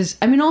this is.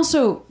 I mean,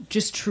 also,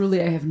 just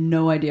truly, I have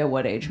no idea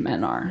what age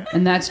men are,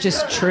 and that's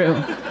just true.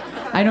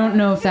 I don't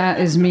know if that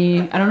is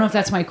me. I don't know if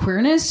that's my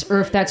queerness or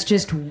if that's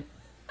just.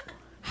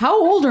 How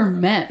old are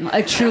men?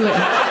 Like, truly.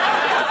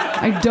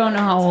 I don't know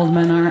how old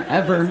men are,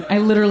 ever. I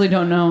literally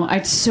don't know.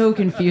 It's so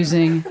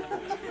confusing.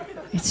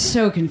 It's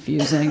so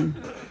confusing.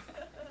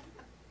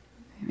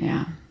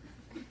 Yeah.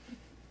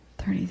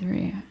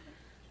 33.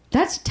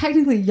 That's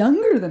technically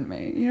younger than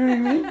me. You know what I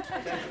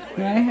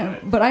mean?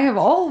 But I have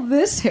all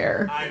this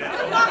hair. I know.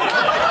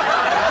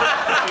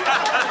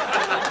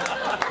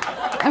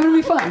 I'm gonna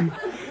be fine.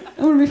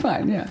 I'm gonna be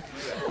fine, yeah.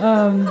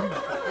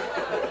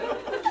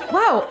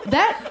 Wow,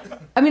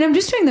 I mean, I'm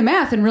just doing the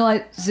math and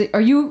realize,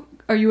 are you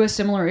a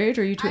similar age?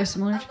 Are you two a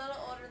similar age? I'm a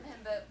little older than him,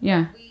 but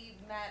Yeah. we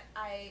met.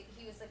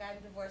 He was like, I'm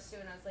divorced too,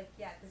 and I was like,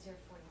 yeah, because you're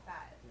 45.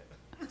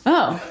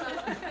 Oh,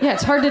 yeah,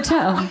 it's hard to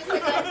tell. He was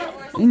like, I'm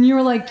divorced. And you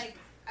were like,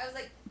 I was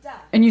like, duh.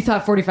 and you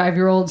thought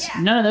 45-year-olds,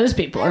 Yeah. none of those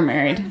people are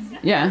married.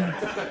 Yeah.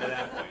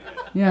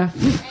 Yeah.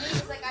 And he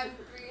was like, I'm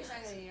 3 years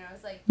younger than you. And I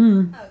was like,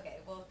 okay,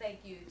 well, thank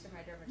you to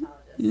my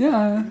dermatologist.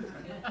 Yeah.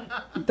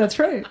 That's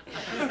right.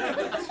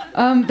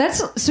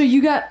 So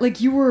you got,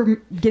 like, you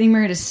were getting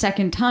married a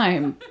second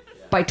time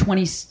by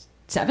 27?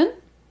 So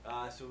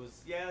it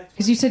was, yeah. Like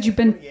 'Cause you said you've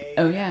been- 28,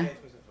 oh, yeah. 28.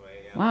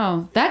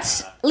 Wow.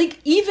 That's, like,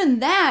 even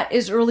that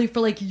is early for,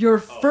 like, your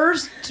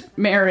first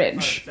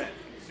marriage. 100%.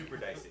 Super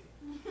dicey.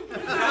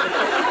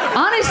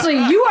 Honestly,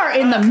 you are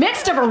in the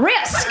midst of a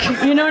risk.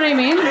 You know what I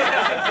mean? If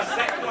the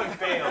second one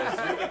fails,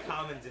 you're the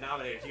common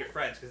denominator to your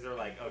friends because they're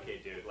like, okay,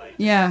 dude, like,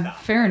 Yeah,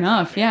 stop. fair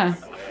enough, yeah.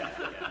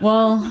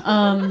 Well,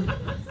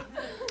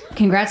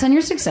 congrats on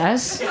your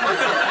success.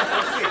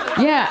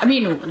 Yeah, I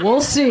mean, we'll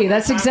see.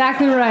 That's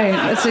exactly right.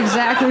 That's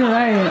exactly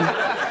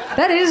right.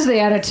 That is the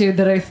attitude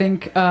that I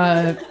think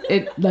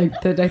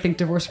that I think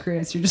divorce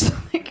creates. You're just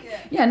like,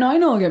 yeah, no, I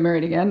know I'll get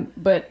married again,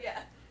 but Yeah.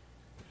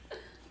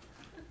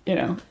 you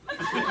know,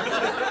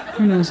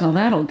 who knows how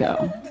that'll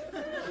go.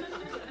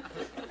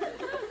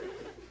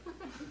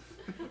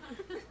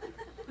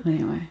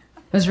 Anyway,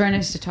 it was very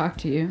nice to talk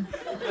to you.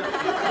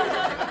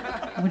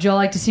 Would y'all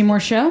like to see more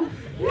show?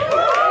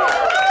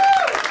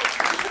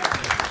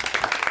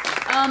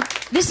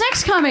 This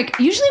next comic,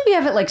 usually we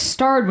have it like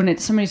starred when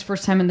it's somebody's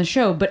first time in the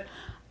show, but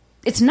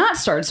it's not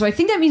starred, so I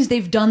think that means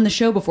they've done the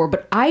show before,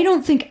 but I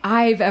don't think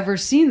I've ever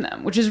seen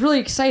them, which is really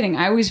exciting.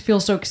 I always feel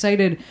so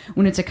excited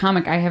when it's a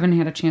comic I haven't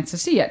had a chance to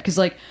see yet, because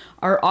like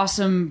our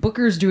awesome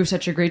bookers do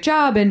such a great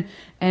job, and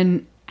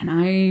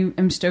I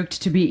am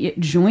stoked to be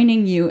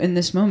joining you in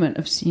this moment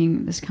of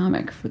seeing this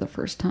comic for the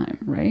first time,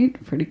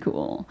 right? Pretty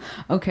cool.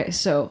 Okay,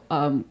 so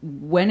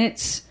when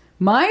it's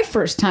my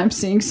first time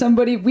seeing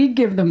somebody, we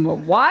give them a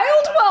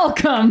wild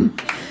welcome.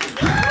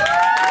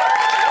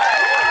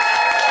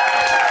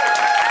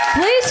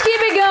 Please keep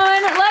it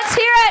going. Let's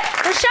hear it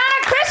for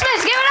Shauna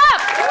Christmas. Give it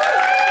up.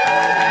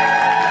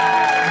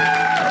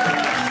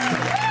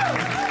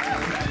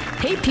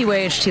 Hey,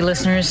 PYHT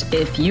listeners.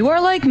 If you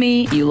are like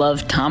me, you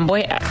love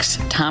Tomboy X.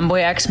 Tomboy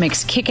X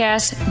makes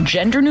kick-ass,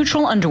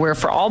 gender-neutral underwear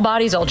for all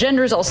bodies, all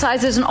genders, all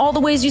sizes, and all the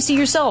ways you see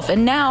yourself.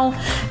 And now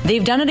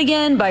they've done it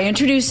again by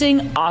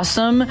introducing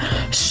awesome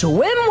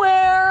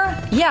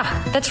swimwear.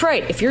 Yeah, that's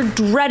right. If you're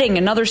dreading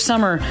another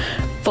summer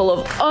full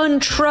of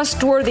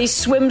untrustworthy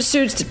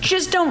swimsuits that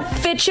just don't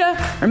fit you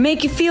or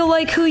make you feel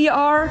like who you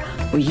are,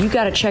 well, you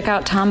gotta check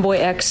out Tomboy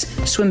X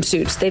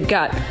swimsuits. They've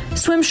got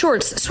swim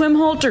shorts, swim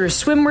halters,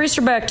 swim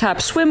racerback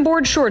tops, swim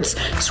board shorts,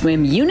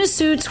 swim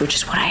unisuits, which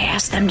is what I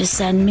asked them to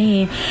send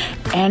me,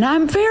 and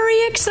I'm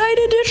very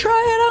excited to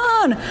try it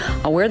on.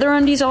 I'll wear their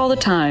undies all the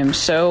time,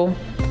 so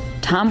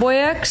Tomboy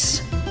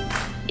X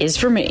is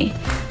for me.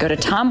 Go to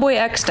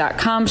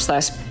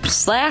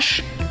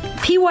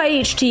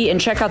tomboyx.com/PYHT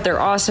and check out their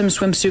awesome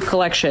swimsuit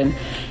collection.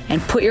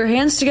 And put your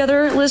hands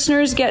together,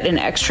 listeners, get an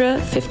extra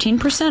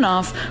 15%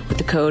 off with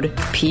the code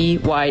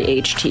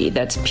PYHT.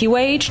 That's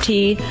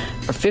PYHT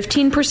for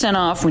 15%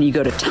 off when you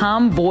go to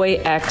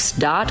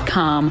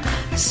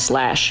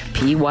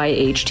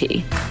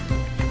tomboyx.com/PYHT.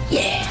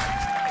 Yeah.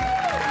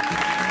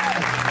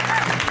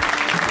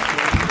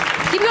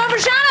 Keep going for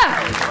Shauna.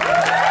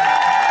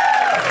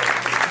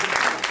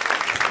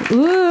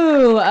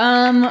 Ooh,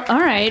 all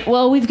right.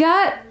 Well, we've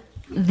got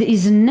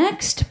these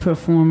next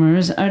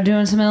performers are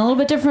doing something a little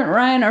bit different.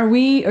 Ryan, are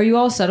you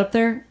all set up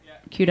there? Yeah.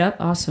 Queued up?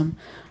 Awesome.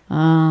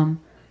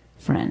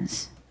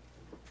 Friends,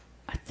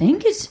 I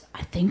think it's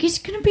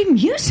gonna be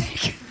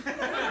music.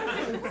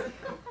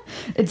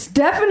 It's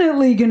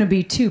definitely gonna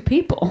be two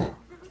people.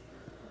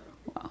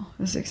 Wow,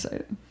 this is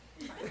exciting.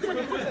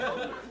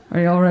 Are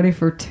y'all ready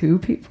for two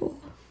people?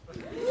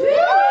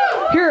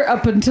 Here,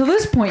 up until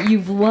this point,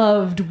 you've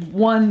loved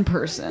one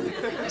person.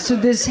 So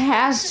this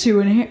has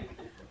to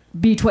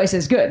be twice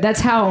as good. That's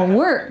how it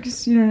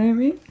works. You know what I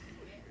mean?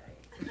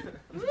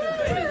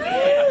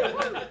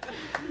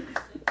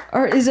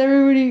 Or is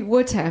everybody...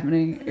 What's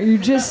happening? Are you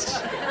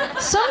just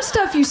Some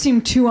stuff you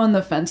seem too on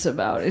the fence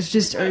about. It's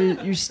just,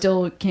 you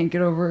still can't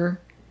get over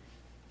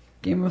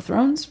Game of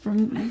Thrones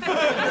from...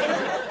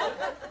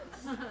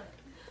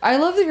 I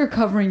love that you're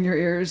covering your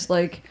ears.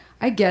 Like,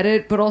 I get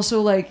it, but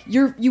also, like,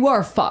 you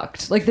are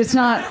fucked. Like, that's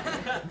not...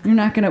 You're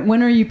not gonna...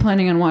 When are you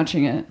planning on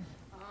watching it?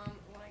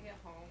 When I get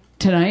home.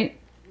 Tonight?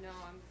 No,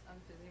 I'm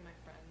visiting my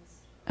friends.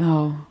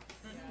 Oh.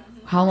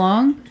 How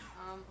long?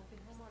 I'll be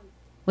home on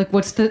Like,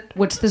 what's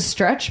the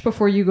stretch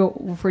before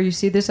you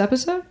see this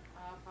episode?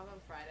 probably on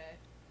Friday.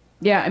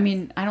 Yeah, I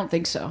mean, I don't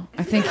think so.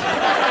 I think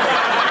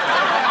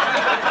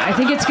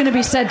it's going to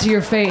be said to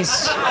your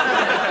face.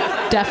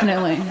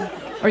 Definitely.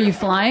 Are you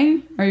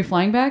flying? Are you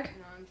flying back?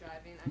 No, I'm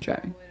driving.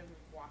 Driving. All the way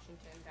to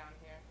Washington down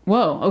here.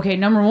 Whoa. Okay,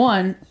 number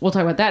one, we'll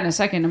talk about that in a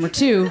second. Number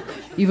two,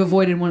 you've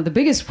avoided one of the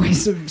biggest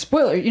ways of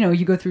spoiler. You know,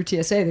 you go through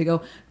TSA, they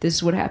go, this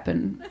is what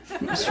happened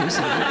most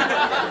recently.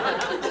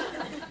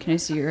 Can I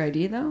see your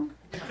ID, though?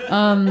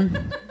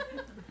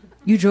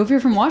 You drove here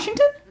from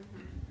Washington?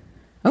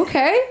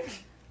 Okay.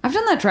 I've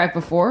done that drive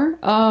before.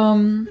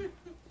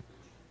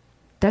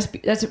 That's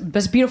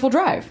a beautiful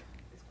drive.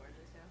 It's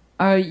gorgeous,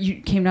 yeah.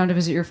 You came down to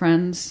visit your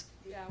friends.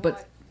 Yeah, well,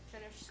 But- I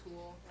finished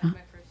school like my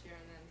first year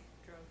and then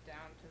drove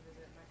down to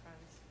visit my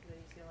friends at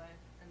UCLA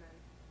and then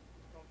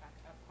going back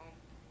up home.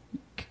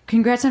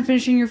 Congrats on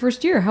finishing your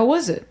first year. How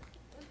was it? It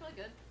was really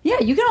good. Yeah,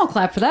 you can all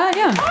clap for that.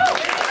 Yeah.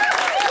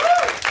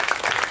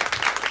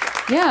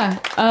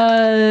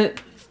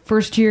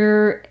 First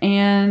year,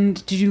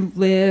 and did you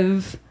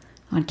live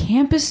on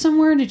campus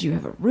somewhere? Did you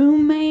have a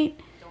roommate?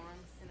 Dorm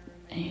in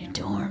a roommate. A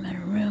dorm and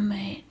a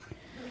roommate.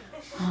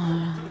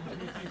 Oh.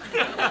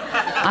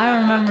 I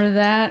remember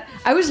that.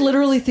 I was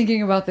literally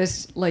thinking about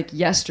this like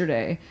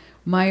yesterday.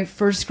 My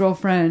first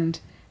girlfriend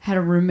had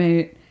a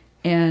roommate,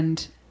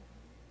 and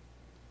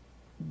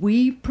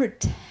we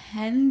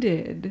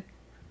pretended,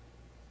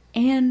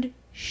 and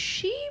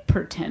she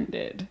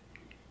pretended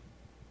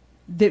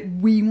that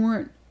we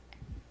weren't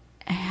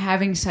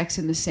having sex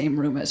in the same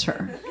room as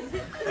her.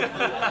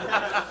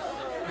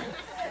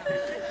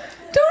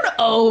 Don't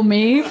owe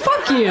me.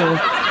 Fuck you.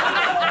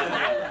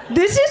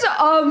 This is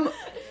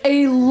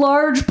a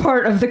large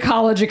part of the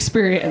college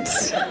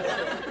experience.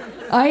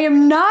 I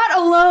am not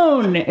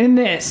alone in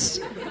this.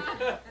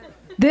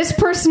 This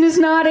person is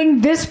nodding.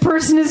 This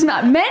person is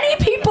not.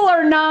 Many people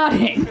are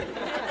nodding.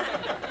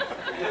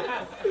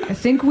 I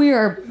think we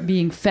are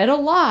being fed a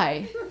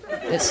lie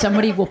that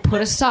somebody will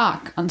put a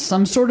sock on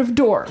some sort of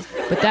door.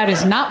 But that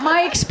is not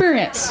my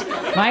experience.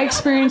 My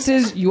experience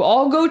is you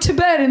all go to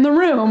bed in the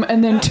room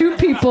and then two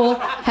people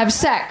have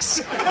sex.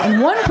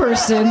 And one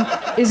person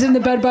is in the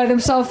bed by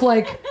themselves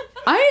like,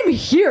 I am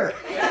here.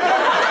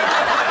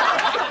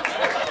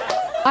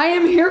 I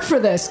am here for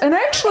this. And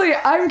actually,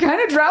 I'm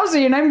kind of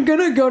drowsy and I'm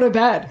gonna go to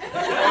bed.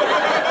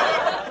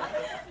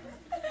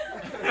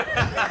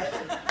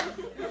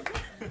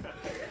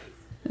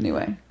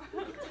 Anyway.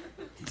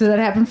 Did that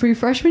happen for you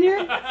freshman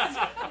year?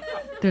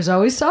 There's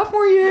always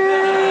sophomore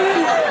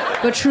year.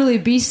 But truly,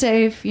 be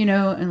safe, you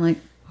know, and like,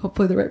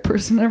 hopefully the right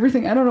person and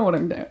everything. I don't know what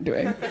I'm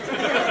doing.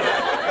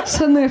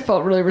 Suddenly I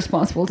felt really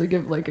responsible to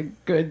give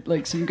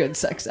like some good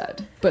sex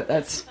ed. But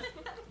that's...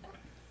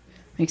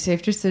 Make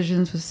safe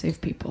decisions with safe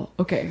people.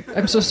 Okay,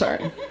 I'm so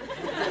sorry.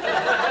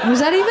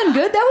 Was that even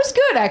good? That was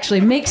good,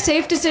 actually. Make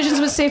safe decisions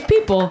with safe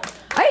people.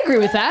 I agree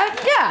with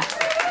that. Yeah.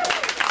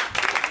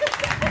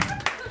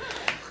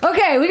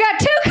 Okay, we got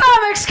two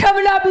comics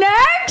coming up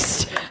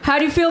next. How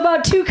do you feel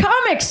about two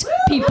comics?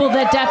 People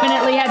that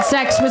definitely had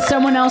sex with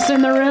someone else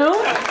in the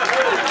room.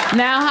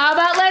 Now, how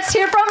about let's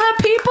hear from the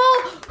people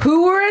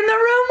who were in the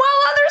room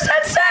while others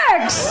had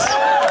sex?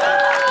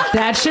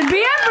 That should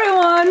be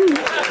everyone.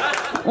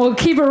 We'll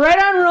keep it right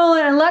on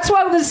rolling, and let's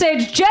welcome to the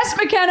stage Jess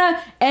McKenna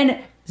and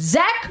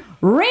Zach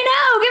Reno.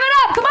 Give it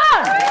up, come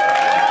on.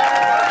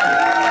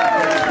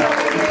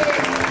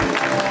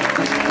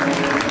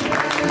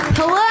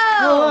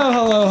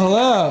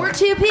 Hello. We're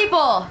two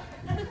people.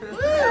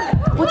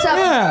 What's up?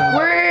 Yeah.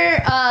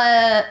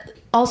 We're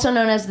also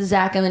known as the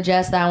Zach and the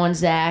Jess. That one's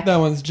Zach. That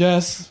one's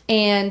Jess.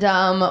 And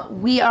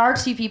we are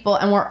two people,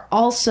 and we're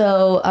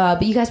also,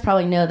 but you guys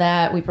probably know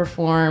that, we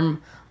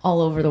perform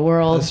all over the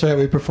world. That's right,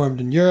 we performed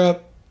in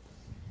Europe.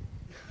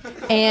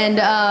 And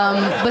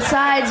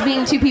besides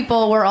being two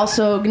people, we're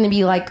also going to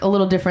be like a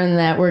little different in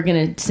that we're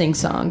going to sing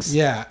songs.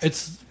 Yeah,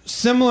 it's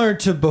similar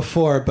to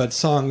before, but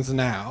songs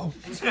now.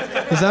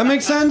 Does that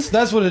make sense?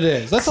 That's what it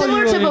is. That's Similar all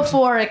you really to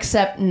before,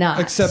 except not.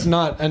 Except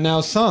not, and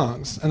now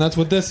songs. And that's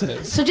what this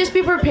is. So just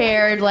be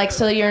prepared, like,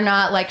 so you're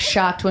not like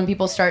shocked when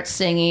people start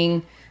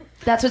singing.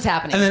 That's what's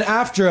happening. And then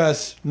after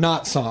us,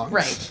 not songs.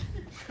 Right.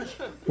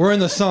 We're in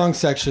the song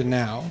section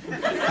now.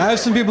 I have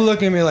some people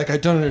looking at me like I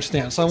don't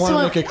understand, so I want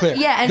to make it clear.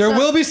 Yeah, and there so-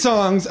 will be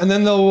songs, and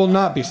then there will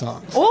not be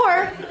songs.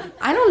 Or,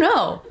 I don't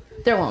know.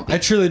 There won't be. I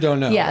truly don't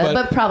know. Yeah,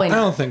 but probably not.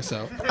 I don't think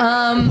so.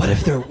 What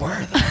if there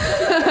were,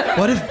 though?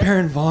 What if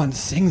Baron Vaughn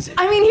sings it?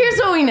 I mean, here's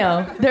what we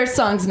know. There's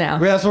songs now.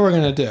 Yeah, that's what we're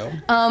going to do.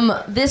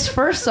 This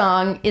first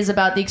song is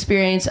about the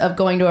experience of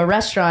going to a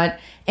restaurant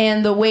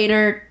and the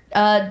waiter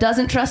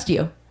doesn't trust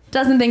you.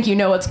 Doesn't think you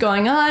know what's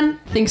going on,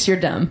 thinks you're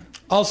dumb.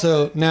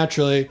 Also,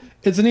 naturally,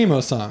 it's an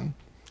emo song.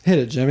 Hit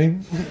it, Jimmy.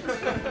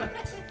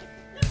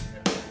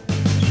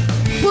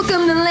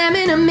 Welcome to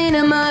Lamina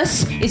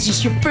Minimus. It's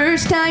just your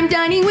first time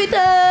dining with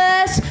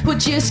us. Well,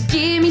 just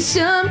give me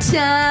some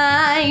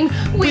time.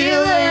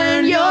 We'll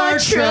earn your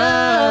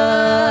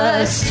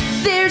trust.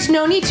 There's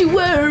no need to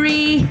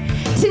worry.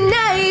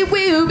 Tonight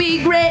will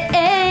be great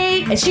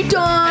as you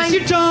dine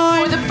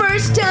for the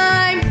first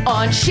time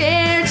on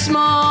shared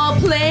small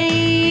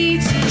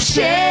plates.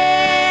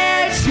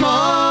 Shared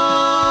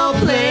small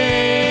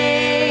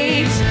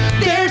plates.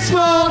 They're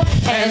small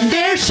and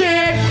they're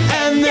shared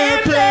and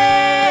they're plates.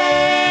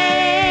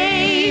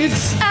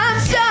 I'm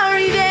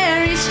sorry,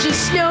 there is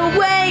just no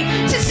way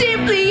to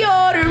simply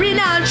order an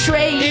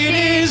entree. It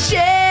is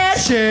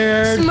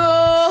shared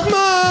small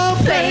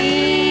plates.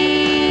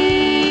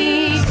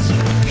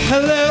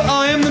 Hello,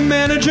 I am the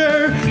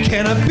manager.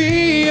 Can I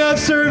be of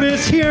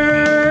service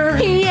here?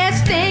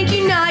 Yes, thank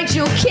you,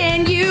 Nigel.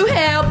 Can you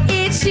help?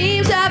 It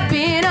seems I've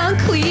been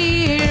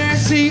unclear.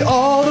 See,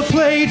 all the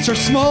plates are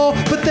small,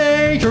 but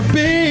they are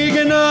big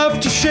enough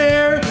to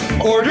share.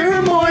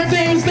 Order more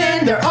things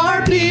than there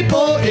are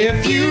people.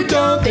 If you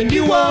don't, then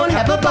you won't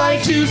have a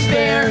bite to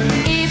spare.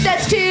 If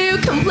that's too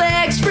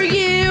complex for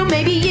you,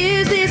 maybe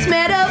use this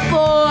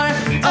metaphor.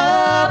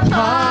 A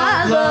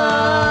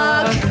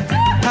potluck.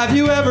 Have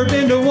you ever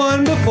been to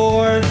one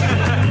before?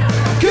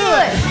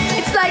 Good.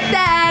 It's like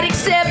that,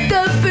 except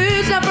the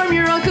food's not from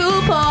your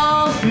Uncle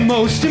Paul.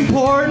 Most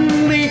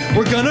importantly,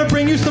 we're gonna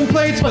bring you some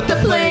plates, but The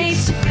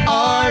plates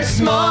are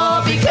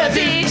small because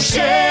it's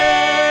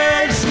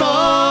shared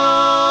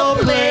small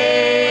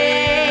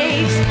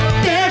plates.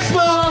 They're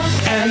small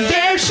and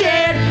they're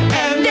shared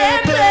and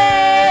they're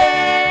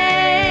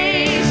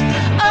plates.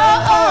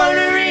 Oh,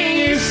 ordering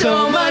is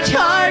so much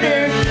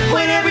harder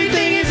when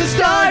everything is a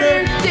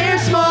starter. They're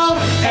small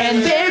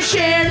and they're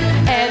shared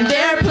and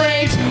they're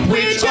plates,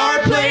 which are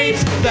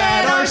plates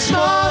that are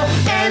small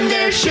and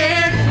they're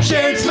shared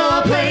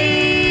small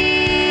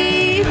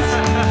plates.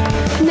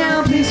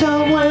 Now please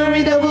don't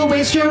worry that we'll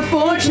waste your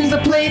fortunes. The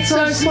plates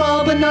are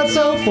small but not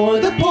so for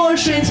the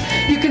portions.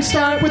 You can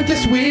start with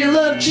this wheel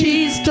of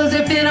cheese. Does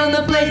it fit on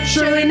the plate?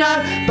 Surely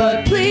not.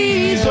 But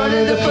please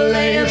order the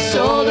fillet of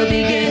sole to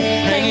begin.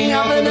 Hanging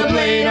off of the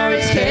blade are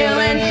its tail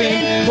and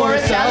fin. For a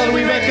salad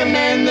we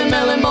recommend the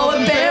melon bowl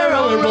and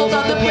farro. It rolls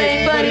off the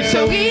plate but it's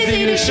so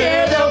easy to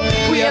share though.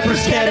 We have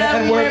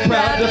bruschetta and we're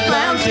proud to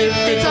flounce it.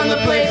 It's on the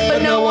plate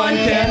but no one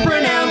can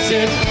pronounce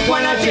it.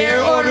 Why not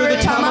dare order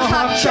the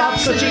tomahawk chop?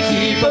 Such a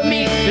heap of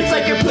meat, it's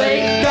like your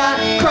plate got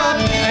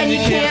cropped. And you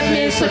can't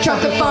miss the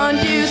chocolate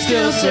fondue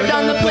still served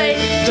on the plate.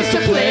 Just a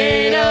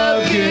plate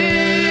of goo.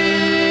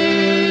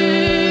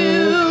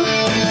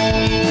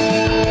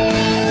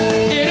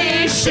 It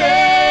is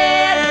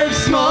shared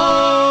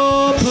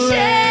small plates.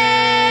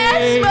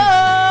 Shared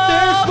small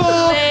they're small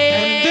plates.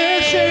 and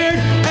they're shared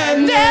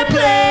and They're they're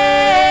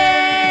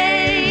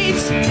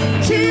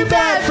plates. Too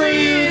bad for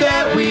you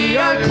that we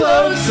are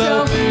closed,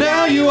 so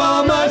now you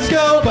all must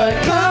go, but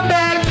come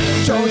back.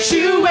 Don't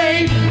you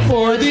wait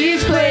for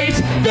these plates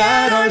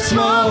that are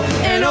small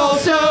and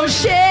also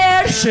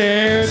shared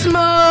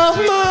small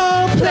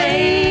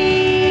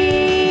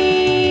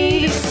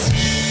plates.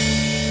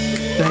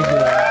 Thank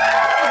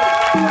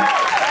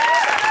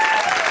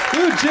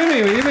you. Ooh,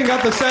 Jimmy, we even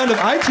got the sound of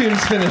iTunes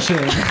finishing.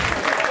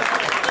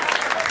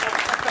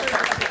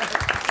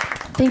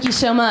 Thank you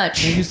so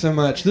much. Thank you so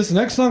much. This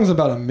next song is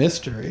about a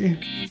mystery.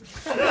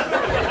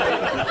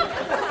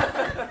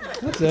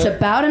 That's It's it.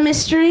 about a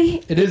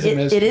mystery. It is a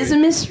mystery. It is a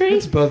mystery.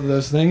 It's both of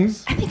those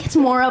things. I think it's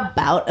more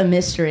about a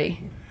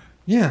mystery.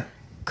 Yeah.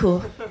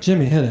 Cool.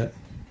 Jimmy, hit it.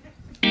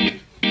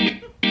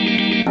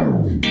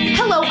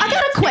 Hello, I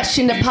got a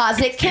question to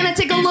posit. Can I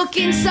take a look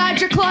inside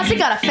your closet?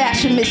 Got a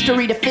fashion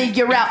mystery to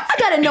figure out. I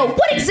gotta know,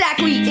 what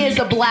exactly is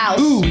a blouse?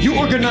 Ooh, you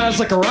organize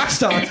like a rock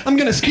star. I'm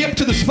gonna skip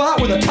to the spot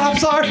where the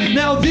tops are.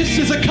 Now this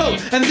is a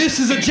coat and this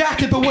is a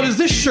jacket, but what is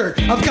this shirt?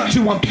 I've got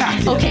to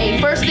unpack it.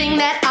 Okay, first thing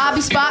that I'll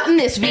be spotting,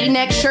 this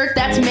V-neck shirt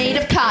that's made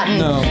of cotton.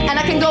 No. And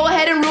I can go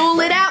ahead and rule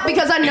it out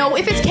because I know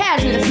if it's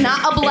cashmere, it's not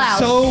a blouse.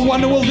 So I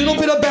know a little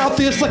bit about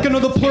this, like I know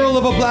the plural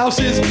of a blouse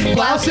is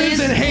blouses.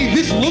 And hey,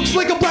 this looks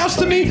like a blouse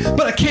to me,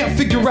 but I can't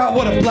figure out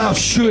what a blouse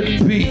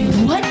should be.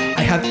 What?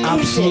 I have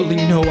absolutely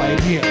no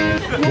idea.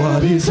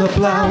 What is a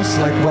blouse?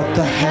 Like what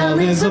the hell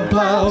is a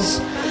blouse?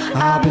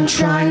 I've been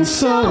trying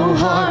so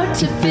hard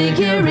to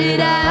figure it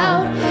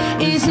out.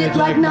 Is it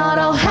like not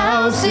all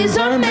houses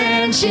are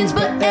mansions,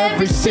 but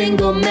every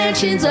single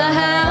mansion's a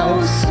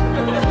house?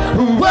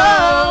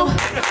 Whoa!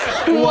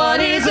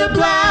 What is a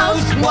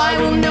blouse? Why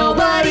will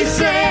nobody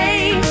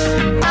say?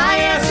 I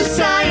asked a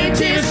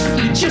scientist,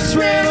 he just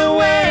ran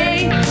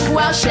away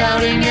while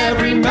shouting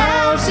every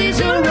mouse is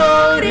a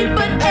rodent,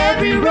 but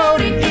every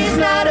rodent is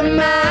not a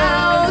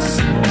mouse.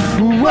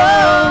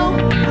 Whoa!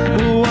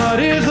 What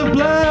is a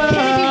blouse?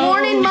 Can it be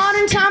worn in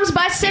modern times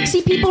by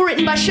sexy people,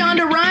 written by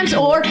Shonda Rhimes,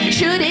 or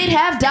should it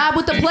have died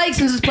with the plague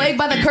since it's plagued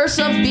by the curse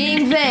of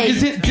being vague?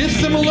 Is it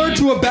dissimilar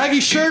to a baggy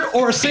shirt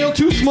or a sail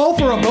too small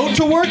for a boat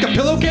to work, a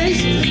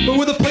pillowcase, but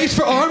with a place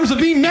for arms, a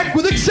V-neck? neck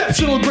with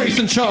exceptional grace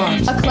and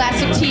charms. A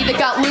classic tee that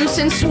got loose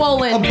and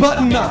swollen. A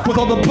button up with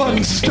all the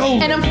buttons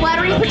stolen. An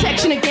unflattering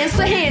protection against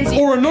the handsy.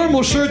 Or a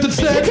normal shirt that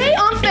said, today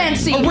on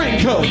fancy. A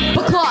raincoat.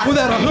 But cloth.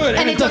 Without a hood.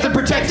 And it doesn't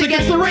protect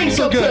against the rain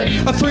so good.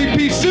 A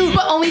three-piece suit.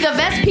 But only the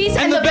vest piece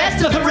and the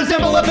vest doesn't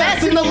resemble a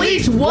vest in the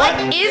least.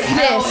 What is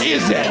hell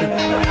this? Is it?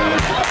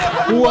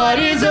 What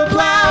is a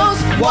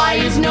blouse? Why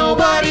is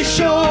nobody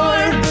sure?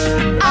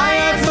 I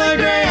asked my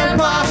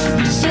grandpa,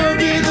 who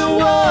served in the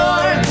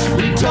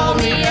war. He told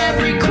me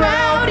every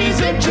crowd is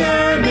a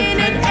German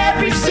and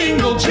every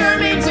single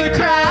German's a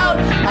crowd.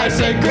 I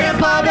said,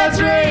 Grandpa, that's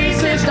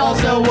racist.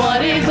 Also,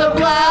 what is a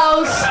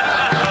blouse?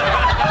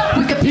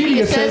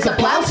 Wikipedia says a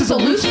blouse is a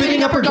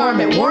loose-fitting upper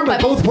garment worn by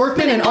both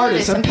workmen and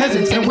artists, and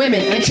peasants and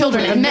women and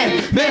children and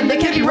men. Men, they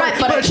can't be right,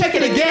 but I check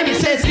it again. It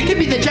says it could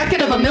be the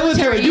jacket of a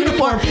military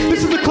uniform.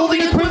 This is the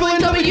clothing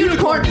equivalent of a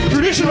unicorn,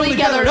 traditionally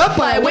gathered up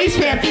by a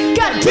waistband.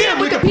 God damn,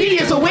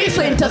 Wikipedia's a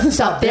wasteland. Doesn't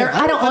stop there.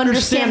 I don't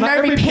understand. Not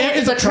every pant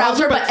is a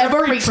trouser, but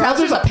every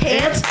trouser's a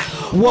pant.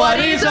 What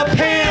is a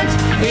pant?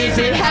 Is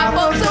it half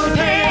of some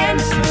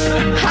pants?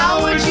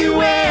 How would you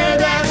wear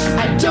that?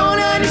 I don't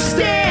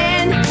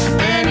understand.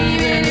 And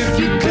even if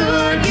you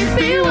could, you'd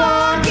be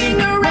walking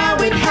around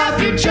with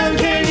half your junk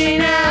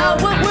hanging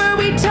out. What were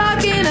we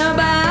talking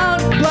about?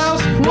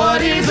 Blouse.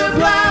 What is a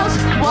blouse?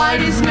 Why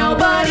does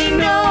nobody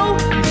know?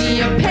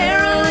 The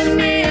apparel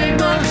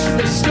enigma,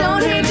 the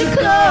Stonehenge of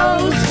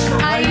clothes.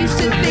 I used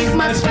to think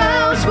my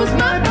spouse was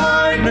my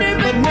partner,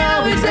 but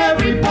now is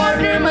every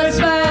partner my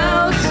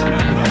spouse?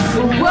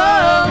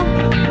 Whoa,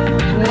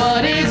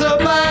 what is a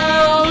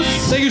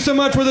blouse? Thank you so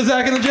much for the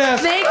Zach and the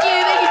Jazz. Thank you,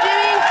 Jimmy.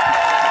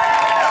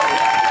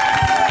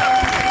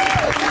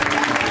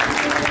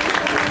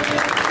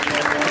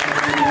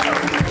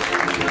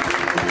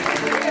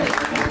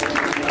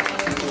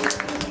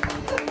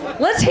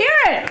 Let's hear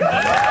it.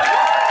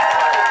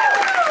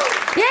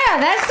 Yeah,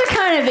 that's the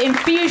kind of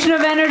infusion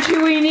of energy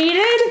we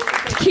needed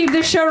to keep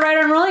the show right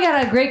on rolling.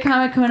 Got a great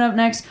comic coming up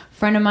next.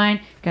 Friend of mine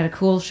got a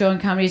cool show in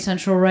Comedy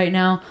Central right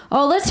now.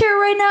 Oh, let's hear it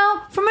right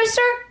now from Mr.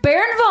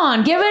 Baron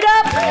Vaughn. Give it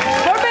up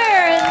for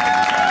Baron.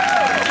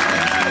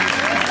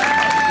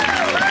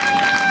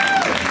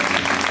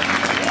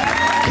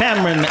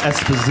 Cameron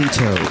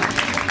Esposito.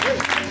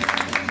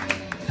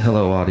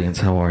 Hello, audience.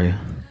 How are you?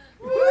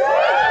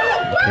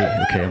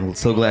 Okay. I'm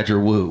so glad you're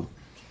woo.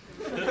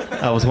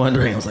 I was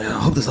wondering. I was like, I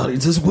hope this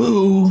audience is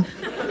woo.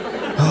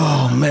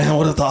 Oh man,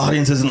 what if the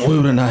audience isn't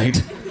woo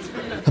tonight?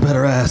 I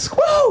better ask.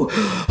 Woo!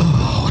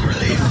 Oh, what a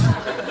relief.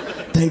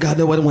 Thank God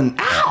nobody went,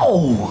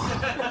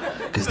 ow!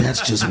 Because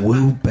that's just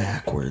woo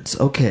backwards.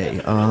 Okay,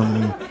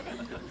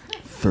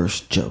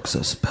 first joke's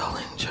a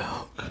spelling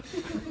joke.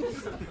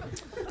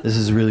 This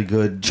is a really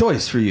good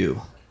choice for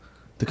you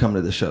to come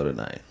to the show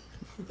tonight.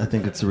 I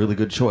think it's a really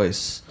good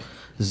choice.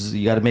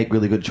 You got to make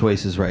really good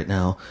choices right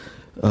now.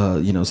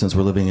 Since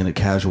we're living in a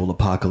casual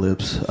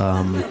apocalypse,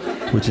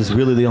 which is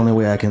really the only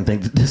way I can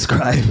think to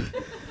describe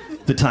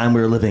the time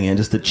we're living in.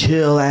 Just a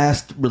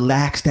chill-ass,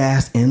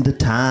 relaxed-ass,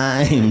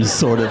 end-of-times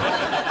sort of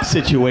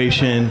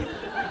situation.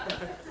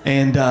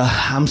 And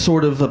I'm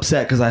sort of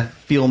upset because I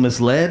feel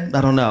misled. I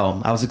don't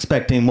know. I was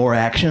expecting more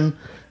action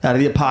out of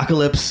the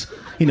apocalypse.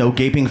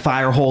 Gaping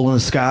fire hole in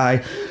the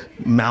sky,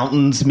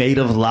 mountains made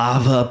of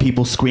lava,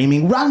 people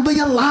screaming, "Run for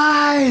your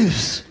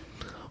lives!"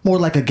 More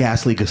like a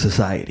gas leak of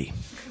society.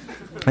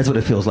 That's what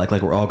it feels like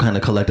we're all kind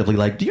of collectively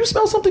like, do you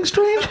smell something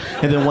strange?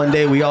 And then one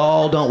day we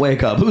all don't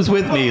wake up. Who's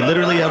with me?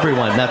 Literally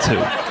everyone. That's who.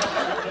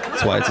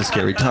 That's why it's a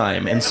scary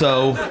time. And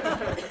so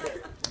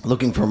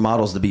looking for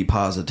models to be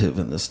positive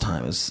in this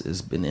time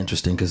has been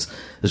interesting because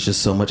there's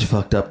just so much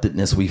fucked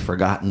up-ness. We've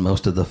forgotten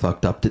most of the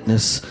fucked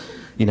up-ness.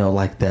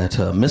 Like that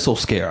missile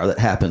scare that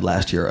happened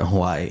last year in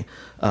Hawaii.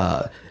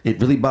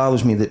 It really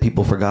bothers me that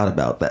people forgot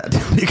about that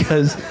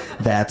because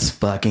that's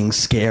fucking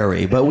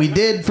scary. But we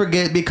did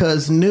forget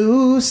because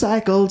news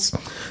cycles.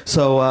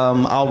 So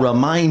I'll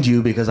remind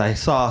you because I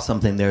saw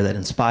something there that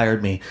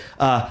inspired me.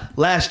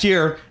 Last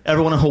year,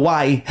 everyone in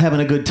Hawaii having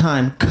a good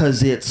time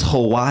because it's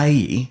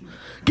Hawaii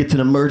gets an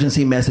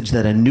emergency message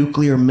that a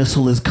nuclear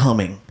missile is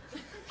coming.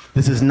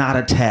 This is not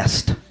a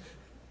test.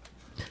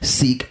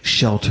 Seek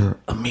shelter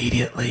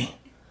immediately.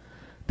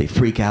 They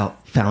freak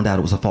out, found out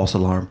it was a false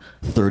alarm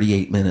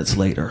 38 minutes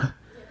later.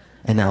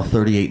 And now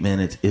 38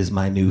 minutes is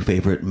my new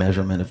favorite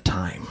measurement of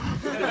time.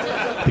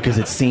 Because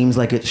it seems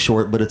like it's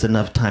short, but it's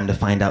enough time to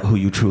find out who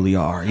you truly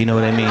are. You know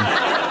what I mean?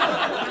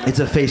 It's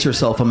a face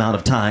yourself amount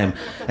of time.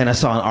 And I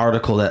saw an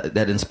article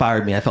that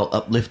inspired me. I felt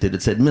uplifted.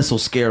 It said, missile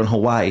scare in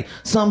Hawaii.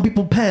 Some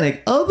people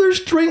panic, others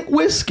drink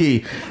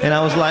whiskey. And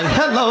I was like,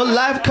 hello,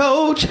 life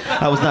coach.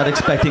 I was not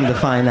expecting to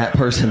find that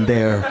person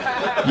there,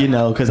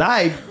 because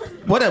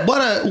what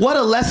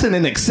a lesson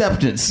in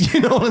acceptance. You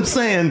know what I'm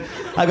saying?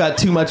 I got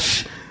too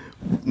much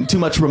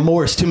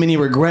remorse, too many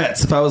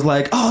regrets. If I was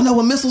like, oh no,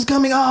 a missile's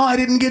coming. Oh, I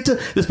didn't get to.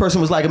 This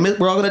person was like,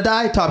 we're all gonna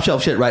die. Top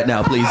shelf shit right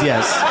now, please.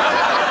 Yes.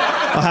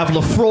 I'll have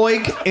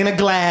Lafroig in a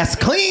glass,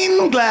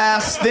 clean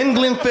glass, then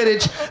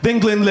Glenfiddich, then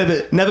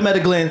Glenlivet. Never met a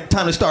Glen.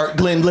 Time to start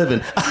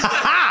Glenliving.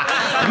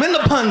 I'm in the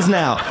puns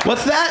now.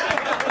 What's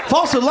that?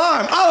 False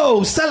alarm.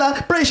 Oh,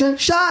 celebration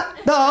shot.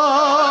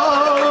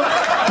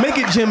 Oh. Make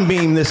it Jim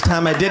Beam this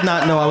time. I did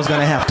not know I was going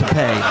to have to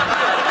pay.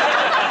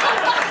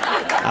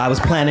 I was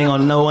planning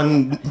on no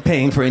one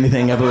paying for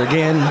anything ever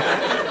again.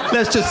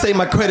 Let's just say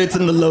my credit's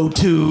in the low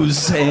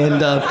 2s,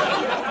 and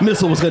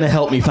Missile was going to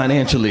help me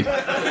financially.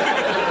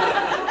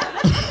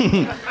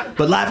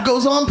 But life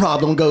goes on,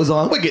 problem goes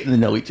on. We're getting to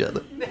know each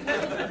other.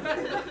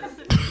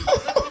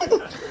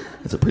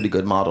 It's a pretty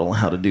good model on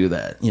how to do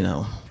that, you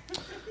know.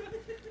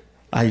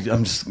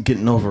 I'm just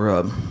getting over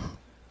a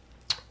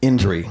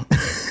injury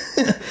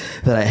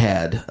that I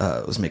had.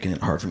 It was making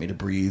it hard for me to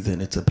breathe,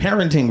 and it's a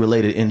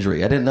parenting-related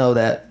injury. I didn't know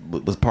that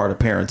was part of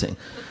parenting.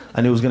 I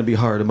knew it was going to be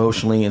hard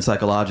emotionally and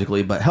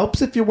psychologically, but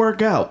helps if you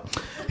work out.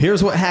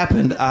 Here's what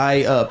happened.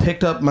 I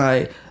picked up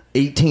my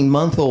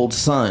 18-month-old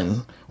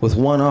son with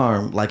one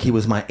arm like he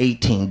was my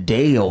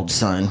 18-day-old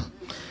son.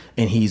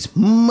 And he's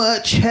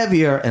much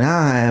heavier, and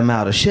I am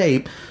out of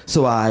shape.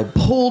 So I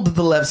pulled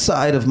the left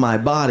side of my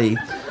body.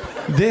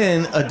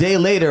 Then, a day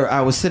later,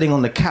 I was sitting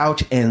on the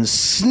couch and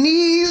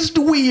sneezed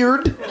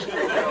weird.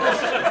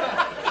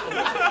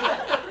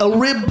 A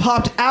rib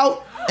popped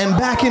out and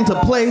back into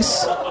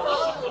place,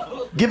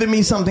 giving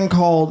me something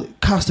called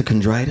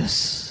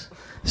costochondritis,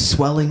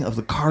 swelling of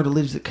the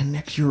cartilage that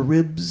connects your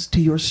ribs to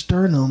your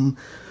sternum.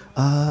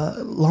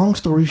 Long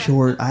story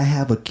short, I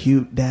have a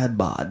cute dad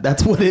bod.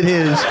 That's what it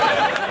is.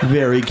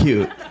 Very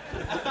cute.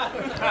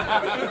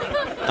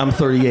 I'm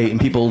 38, and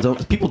people tell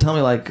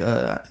me like,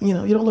 you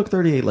don't look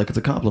 38 like it's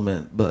a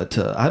compliment, but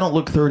I don't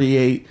look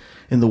 38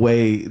 in the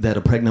way that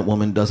a pregnant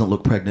woman doesn't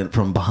look pregnant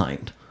from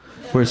behind,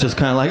 where it's just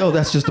kind of like, oh,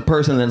 that's just a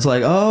person, and it's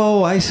like,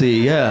 oh, I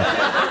see, yeah.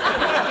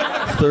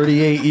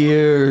 38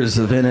 years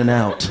of in and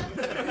out.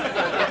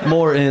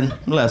 More in,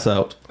 less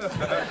out.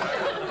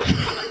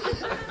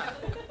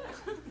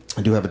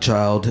 I do have a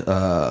child,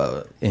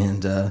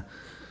 and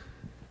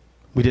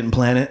we didn't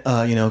plan it,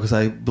 because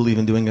I believe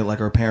in doing it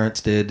like our parents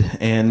did.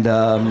 And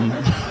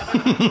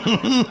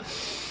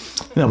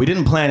no, we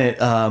didn't plan it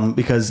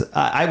because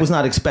I was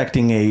not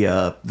expecting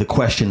the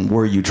question,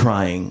 were you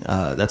trying?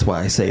 That's why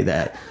I say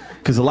that.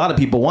 Because a lot of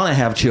people want to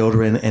have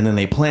children, and then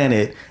they plan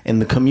it,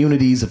 and the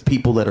communities of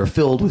people that are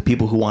filled with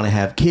people who want to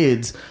have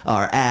kids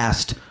are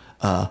asked,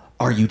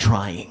 are you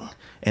trying?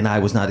 And I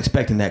was not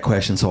expecting that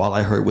question, so all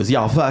I heard was,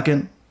 y'all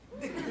fucking?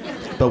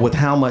 But with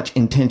how much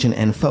intention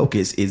and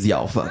focus is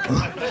y'all fucking?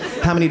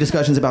 How many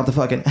discussions about the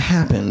fucking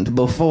happened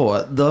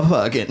before the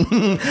fucking?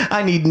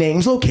 I need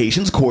names,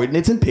 locations,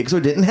 coordinates, and pics, or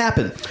didn't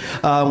happen.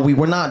 We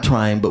were not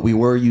trying, but we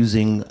were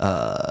using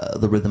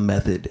the rhythm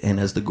method. And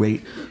as the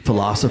great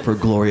philosopher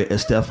Gloria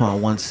Estefan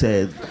once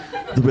said,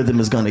 the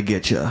rhythm is gonna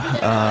get you.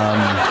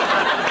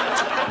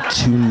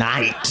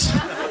 Tonight.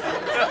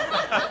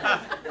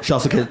 She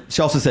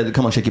also said,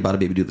 come on, shake your body,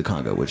 baby, do the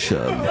conga, which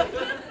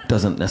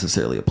doesn't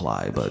necessarily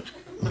apply, but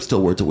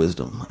still words of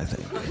wisdom, I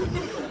think.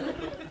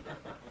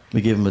 We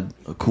gave him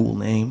a cool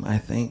name, I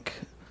think.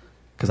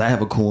 Because I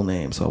have a cool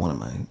name, so I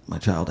wanted my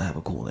child to have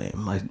a cool name.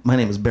 My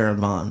name is Baron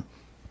Vaughn.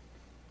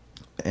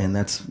 And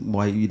that's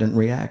why you didn't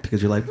react,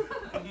 because you're like,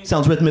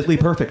 sounds rhythmically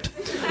perfect.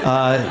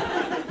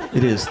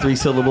 It is 3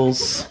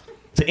 syllables.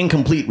 It's an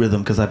incomplete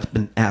rhythm, because I've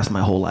been asked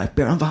my whole life,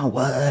 Baron Vaughn,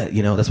 what?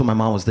 That's what my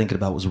mom was thinking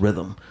about, was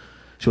rhythm.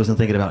 She wasn't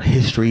thinking about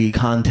history,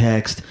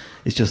 context.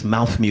 It's just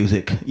mouth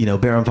music.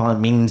 Baron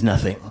Vaughn means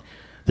nothing.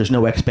 There's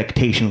no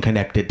expectation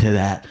connected to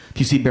that. If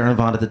you see Baron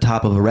Vaughn at the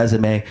top of a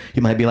resume,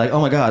 you might be like,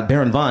 oh my God,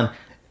 Baron Vaughn,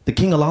 the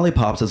king of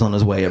lollipops is on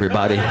his way,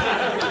 everybody.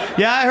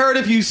 Yeah, I heard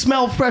if you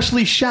smell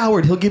freshly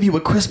showered, he'll give you a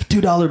crisp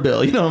 $2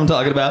 bill. You know what I'm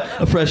talking about?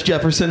 A fresh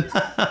Jefferson.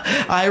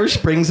 Irish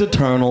Springs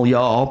Eternal,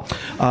 y'all.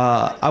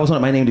 I was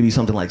wanting my name to be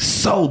something like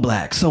so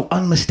black, so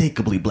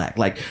unmistakably black,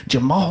 like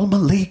Jamal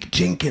Malik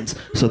Jenkins.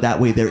 So that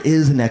way there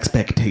is an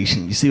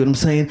expectation. You see what I'm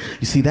saying?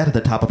 You see that at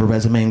the top of a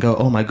resume and go,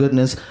 oh my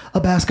goodness, a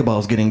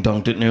basketball's getting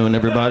dunked at noon,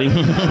 everybody.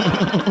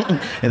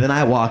 And then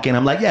I walk in,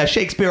 I'm like, yeah,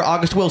 Shakespeare,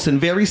 August Wilson,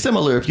 very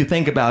similar if you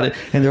think about it.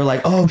 And they're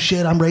like, oh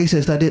shit, I'm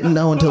racist. I didn't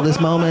know until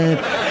this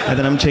moment. And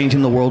then I'm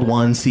changing the world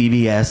one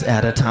CVS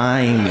at a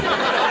time.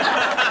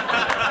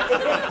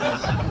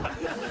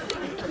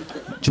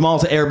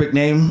 Jamal's an Arabic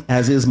name,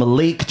 as is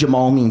Malik.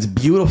 Jamal means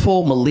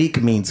beautiful.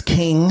 Malik means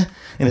king.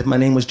 And if my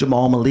name was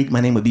Jamal Malik,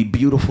 my name would be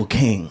Beautiful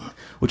King,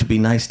 which would be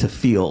nice to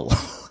feel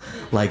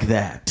like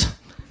that.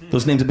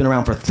 Those names have been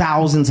around for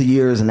thousands of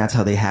years, and that's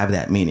how they have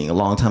that meaning. A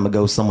long time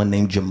ago, someone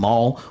named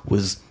Jamal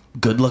was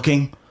good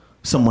looking.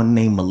 Someone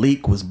named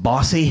Malik was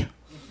bossy.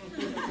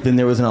 Then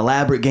there was an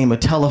elaborate game of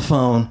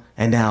telephone,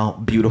 and now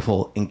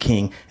beautiful and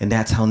king, and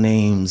that's how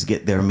names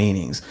get their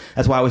meanings.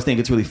 That's why I always think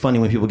it's really funny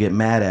when people get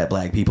mad at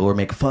black people or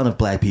make fun of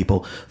black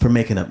people for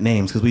making up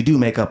names, because we do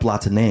make up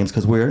lots of names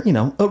because we're,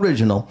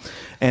 original.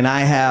 And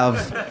I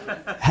have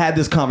had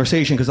this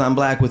conversation because I'm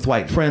black with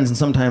white friends, and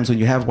sometimes when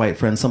you have white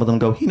friends, some of them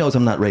go, he knows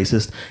I'm not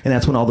racist, and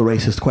that's when all the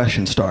racist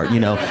questions start,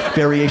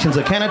 variations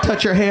of, can I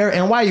touch your hair,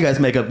 and why you guys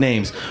make up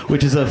names,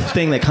 which is a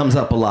thing that comes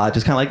up a lot,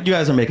 just kind of like, you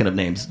guys are making up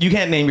names. You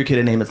can't name your kid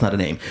a name that's not a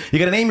name. You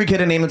gotta name your kid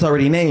a name that's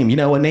already named.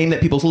 A name name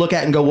that people look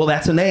at and go, well,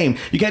 that's a name.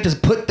 You can't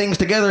just put things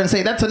together and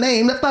say, that's a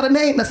name. That's not a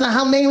name. That's not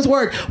how names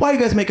work. Why do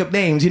you guys make up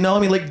names? You know, I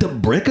mean, like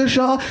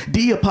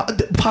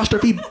DeBrickashaw,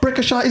 apostrophe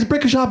Brickashaw. Is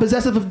Brickashaw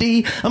possessive of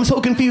D? I'm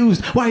so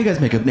confused. Why do you guys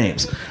make up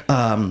names?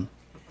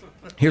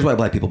 Here's why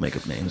black people make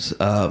up names.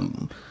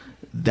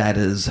 That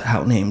is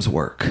how names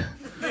work.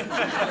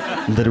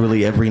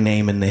 Literally every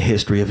name in the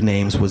history of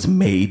names was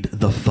made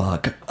the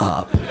fuck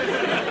up.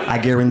 I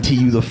guarantee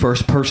you the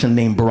first person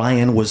named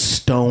Brian was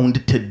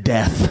stoned to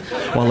death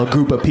while a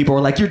group of people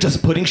were like, you're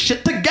just putting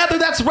shit together.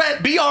 That's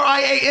red.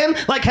 B-R-I-A-N.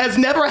 Like has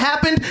never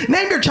happened.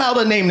 Name your child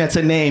a name that's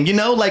a name. You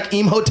know, like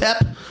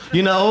Imhotep.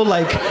 You know,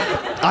 like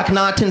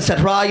Akhenaten,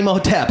 Setra,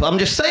 Imhotep. I'm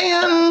just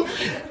saying,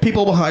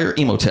 people will hire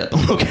Imhotep.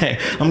 Okay,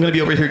 I'm gonna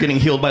be over here getting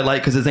healed by light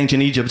because it's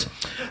ancient Egypt.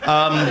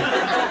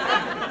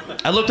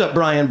 I looked up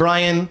Brian.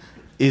 Brian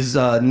is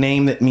a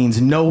name that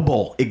means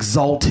noble,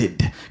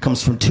 exalted.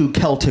 Comes from two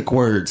Celtic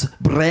words,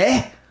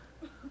 bre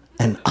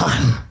and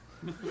an.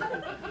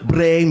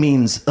 Bre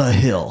means a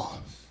hill.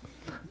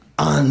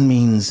 An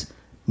means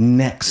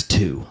next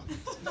to.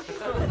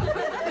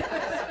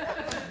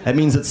 That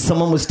means that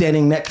someone was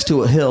standing next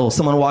to a hill.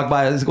 Someone walked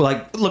by and was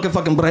like, look at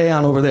fucking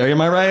Brian over there.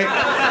 Am I right?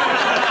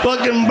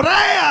 Fucking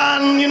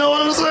Brian, you know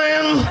what I'm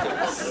saying?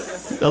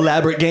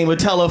 Elaborate game of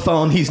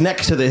telephone. He's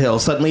next to the hill.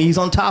 Suddenly he's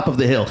on top of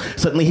the hill.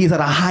 Suddenly he's at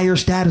a higher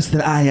status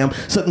than I am.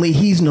 Suddenly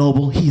he's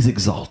noble. He's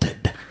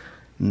exalted.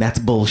 And that's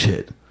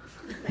bullshit.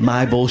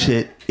 My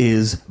bullshit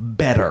is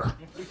better.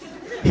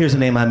 Here's a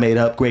name I made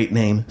up. Great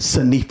name.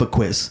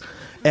 Sonifaquist.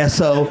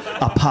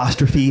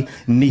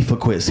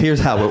 S-O''Nephaquist. Here's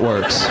how it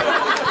works.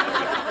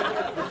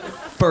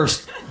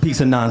 First piece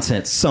of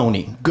nonsense.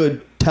 Sony.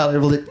 Good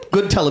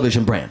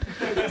television brand.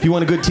 If you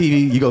want a good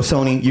TV, you go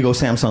Sony, you go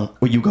Samsung,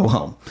 or you go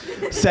home.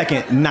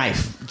 Second,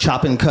 knife.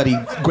 Chopping,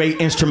 cutting, great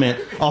instrument.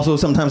 Also,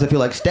 sometimes I feel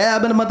like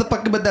stabbing a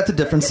motherfucker, but that's a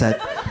different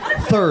set.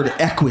 Third,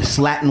 equus,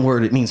 Latin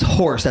word. It means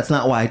horse. That's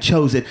not why I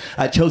chose it.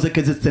 I chose it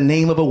because it's the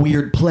name of a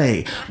weird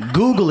play.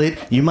 Google it.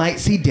 You might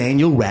see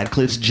Daniel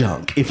Radcliffe's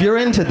junk. If you're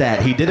into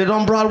that, he did it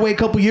on Broadway a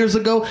couple years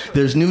ago.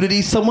 There's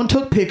nudity. Someone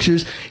took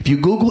pictures. If you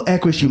Google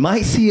equus, you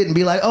might see it and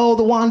be like, oh,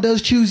 the wand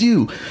does choose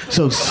you.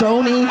 So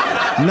Sony,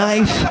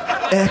 knife,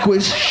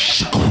 equus,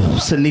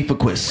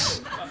 Sonifaquist.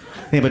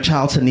 Name a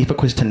child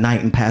Sonifaquist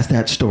tonight and pass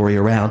that story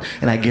around,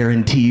 and I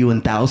guarantee you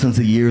in thousands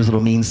of years it'll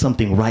mean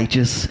something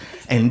righteous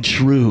and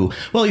true.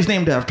 Well, he's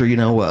named after,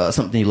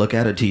 something you look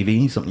at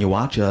TV, something you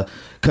watch,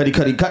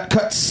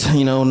 cuts,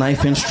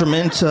 knife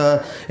instrument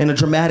in a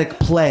dramatic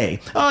play.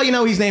 Oh,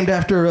 he's named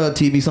after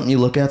TV, something you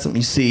look at,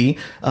 something you see,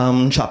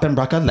 chopin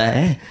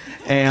bracalé,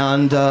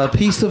 and a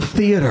piece of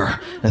theater.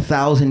 In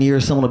 1,000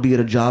 years, someone will be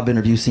at a job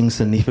interview seeing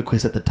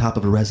Sonifaquist at the top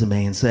of a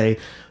resume and say,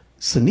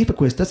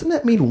 Sonifaquist, doesn't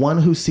that mean one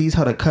who sees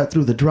how to cut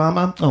through the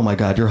drama? Oh my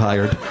God, you're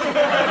hired.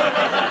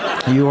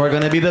 You are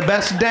going to be the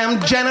best damn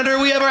janitor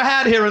we ever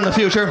had here in the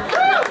future.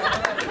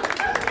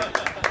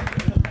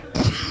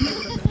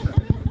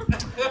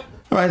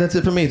 All right, that's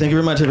it for me. Thank you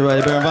very much,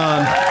 everybody. Baron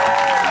Vaughn.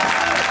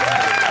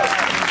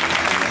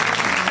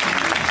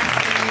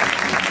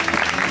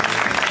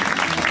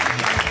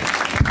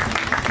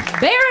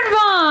 Baron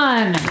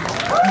Vaughn!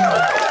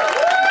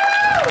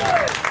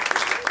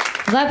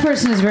 That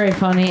person is very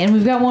funny, and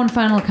we've got one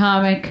final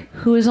comic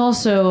who is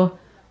also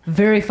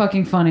very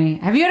fucking funny.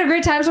 Have you had a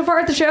great time so far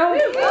at the show?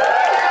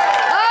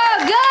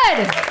 Oh,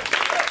 good!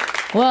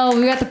 Well,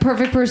 we got the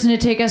perfect person to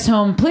take us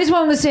home. Please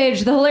welcome to the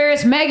stage the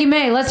hilarious Maggie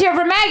May. Let's hear it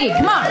for Maggie.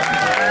 Come on.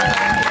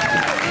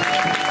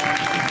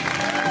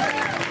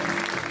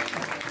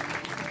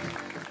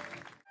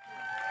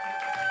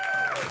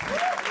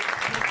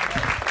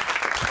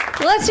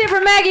 Let's hear it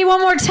for Maggie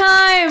one more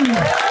time.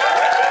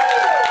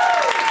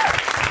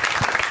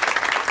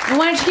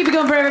 Why don't you keep it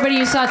going for everybody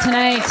you saw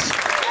tonight?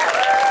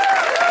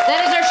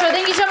 That is our show.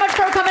 Thank you so much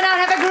for coming out.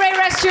 Have a great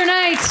rest of your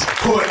night.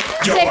 Put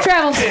your Safe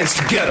travels. hands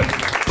together.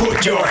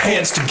 Put your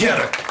hands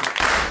together.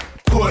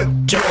 Put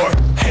your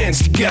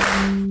hands together.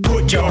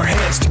 Put your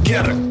hands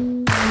together.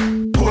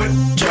 Put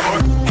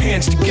your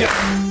hands together.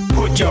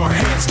 Put your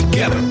hands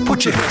together.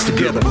 Put your hands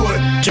together. Put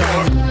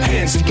your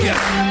hands together.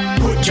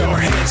 Put your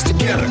hands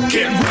together.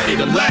 Get ready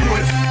to laugh.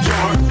 Put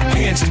your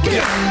hands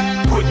together.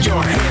 Put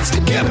your hands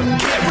together.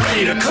 Get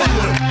ready to clap.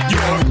 Put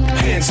your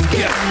hands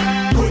together.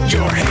 Put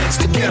your hands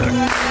together.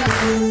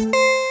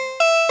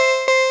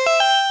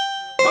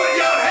 Put your hands together. Put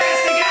your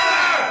hands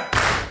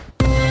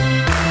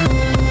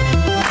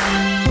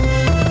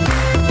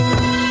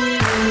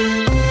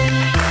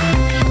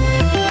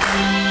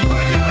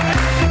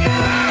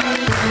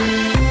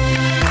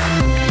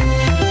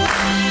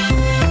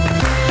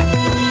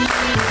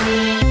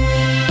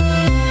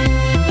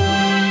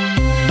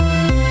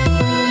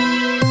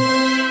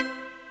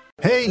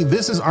Hey,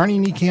 this is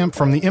Arnie Niekamp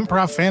from the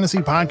Improv Fantasy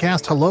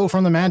podcast Hello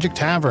from the Magic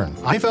Tavern.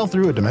 I fell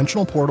through a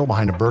dimensional portal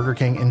behind a Burger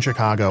King in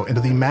Chicago into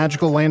the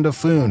magical land of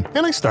Foon,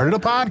 and I started a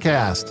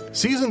podcast.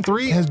 Season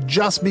 3 has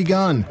just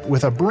begun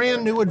with a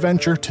brand new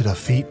adventure to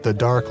defeat the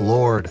Dark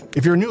Lord.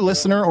 If you're a new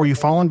listener or you've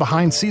fallen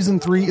behind, Season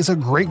 3 is a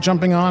great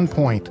jumping on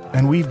point,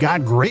 and we've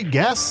got great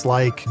guests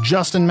like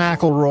Justin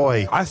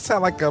McElroy. I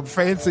sound like a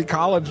fancy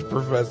college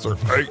professor.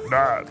 8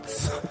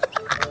 nuts.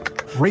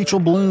 Rachel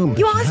Bloom.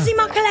 You want to see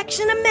my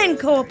collection of men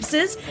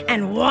corpses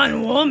and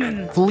one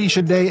woman?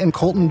 Felicia Day and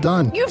Colton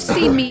Dunn. You've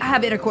seen me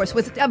have intercourse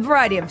with a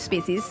variety of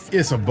species.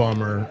 It's a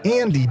bummer.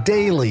 Andy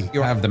Daly.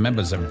 You have the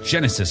members of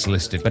Genesis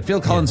listed, but Phil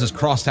Collins is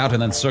crossed out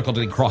and then circled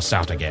and crossed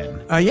out again.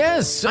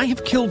 Yes, I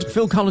have killed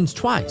Phil Collins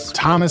twice.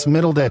 Thomas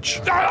Middleditch.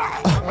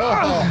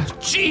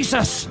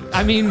 Jesus!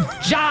 I mean,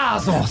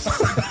 Jesus!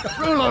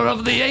 Ruler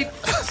of the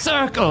Eighth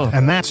Circle.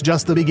 And that's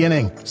just the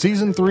beginning.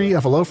 Season 3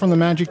 of Hello from the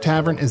Magic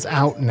Tavern is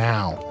out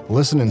now.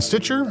 Listen in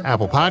Stitcher,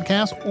 Apple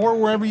Podcasts, or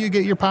wherever you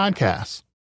get your podcasts.